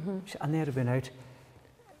 And they'd have been out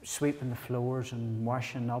sweeping the floors and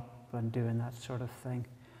washing up and doing that sort of thing.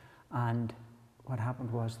 And what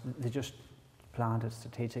happened was they just planned it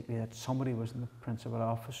strategically that somebody was in the principal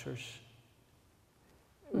officer's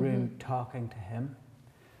room talking to him,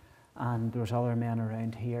 and there was other men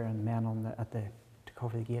around here and men on to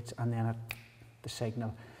cover the gates, and then at the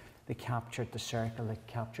signal they captured the circle, they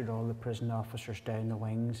captured all the prison officers down the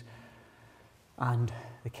wings, and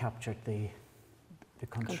they captured the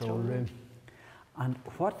control room. And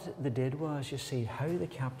what they did was, you see, how they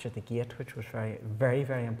captured the gate, which was very, very,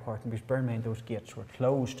 very important, because bear in mind those gates were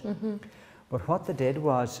closed. But what they did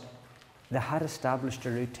was, they had established a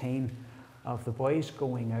routine of the boys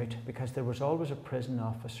going out, because there was always a prison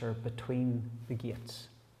officer between the gates.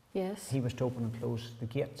 Yes. He was to open and close the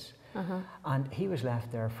gates. And he was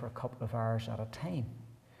left there for a couple of hours at a time.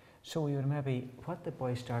 So we would maybe, what the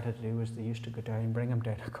boys started to do was they used to go down, bring him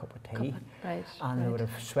down a cup of tea, and they would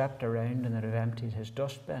have swept around and they'd have emptied his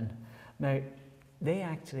dustbin. Now, they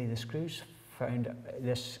actually, the screws found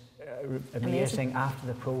this amazing after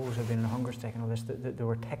the pros had been in a hunger strike and all this, that they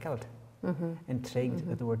were tickled, intrigued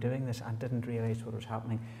that they were doing this and didn't realise what was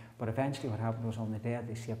happening. But eventually what happened was, on the day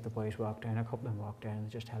they see if the boys walked down, a couple of them walked down and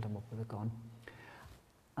they just held them up with a gun.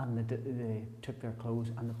 And they took their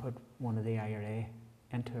clothes and they put one of the IRA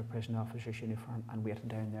into a prison officer's uniform and waited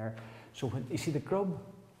down there. So when you see the grub,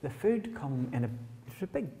 the food come in it's a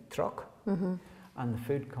big truck, and the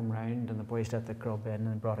food come round and the boys let the grub in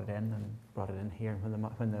and brought it in here. And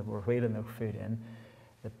when they were wheeling the food in,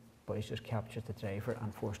 the boys just captured the driver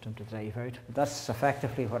and forced him to drive out. But that's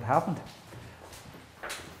effectively what happened.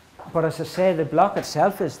 But as I say, the block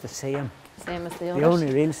itself is the same. Same as the others. The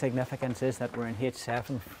only real significance is that we're in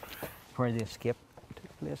H7 where the escape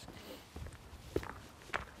took place.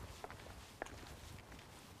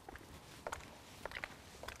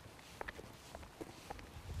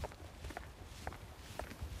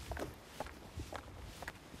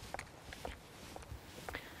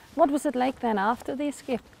 What was it like then after the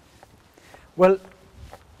escape? Well,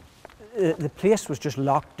 the place was just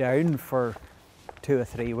locked down for 2 or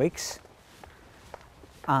 3 weeks,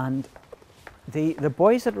 and the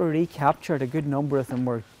boys that were recaptured, a good number of them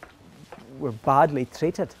were badly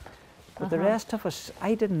treated, but the rest of us,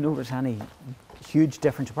 I didn't notice any huge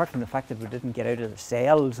difference, apart from the fact that we didn't get out of the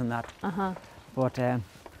cells and that. But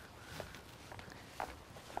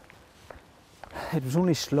it was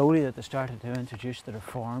only slowly that they started to introduce the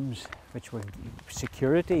reforms, which were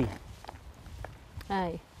security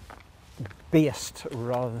based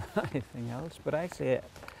rather than anything else. But actually,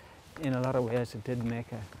 in a lot of ways, it did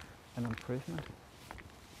make an improvement.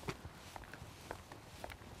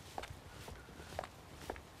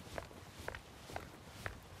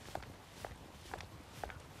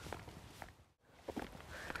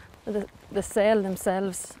 The cell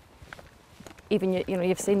themselves, even you know,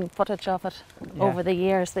 you've seen footage of it over the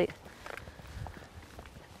years.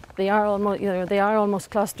 They are almost, you know, they are almost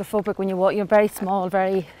claustrophobic when you walk. You're very small,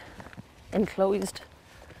 very enclosed.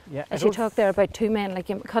 Yeah. As you talk there about 2 men, like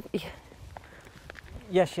you cut.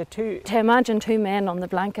 Yes, you two. To imagine 2 men on the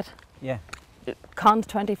blanket. Yeah. Cons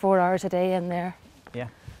 24 hours a day in there. Yeah.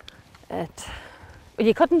 Well,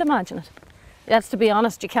 you couldn't imagine it. That's, to be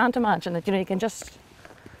honest, you can't imagine it. You know, you can just.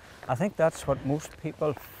 I think that's what most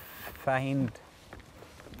people find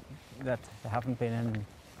that they haven't been in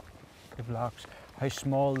the blocks, how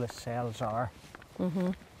small the cells are,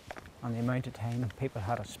 and the amount of time people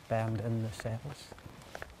had to spend in the cells.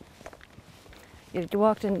 You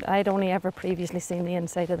walked in, I'd only ever previously seen the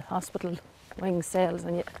inside of the hospital wing cells,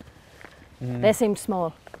 and they seemed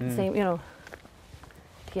small. Seemed, you know,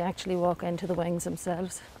 you actually walk into the wings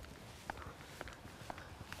themselves.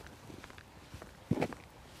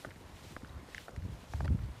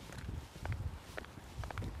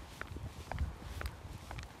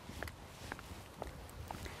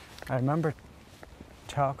 I remember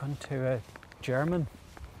talking to a German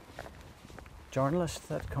journalist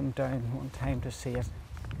that come down one time to see it,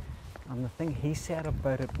 and the thing he said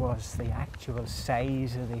about it was the actual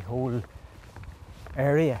size of the whole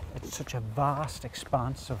area. It's such a vast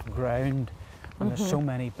expanse of ground, and there's so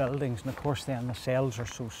many buildings, and of course then the cells are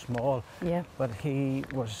so small. Yeah. But he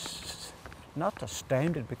was not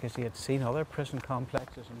astounded because he had seen other prison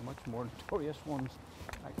complexes and much more notorious ones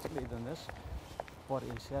actually than this. But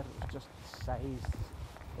he said it was just the size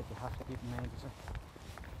that you have to keep in mind.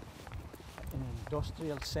 It's an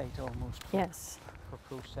industrial site almost Yes. for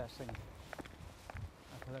processing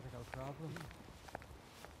a political problem.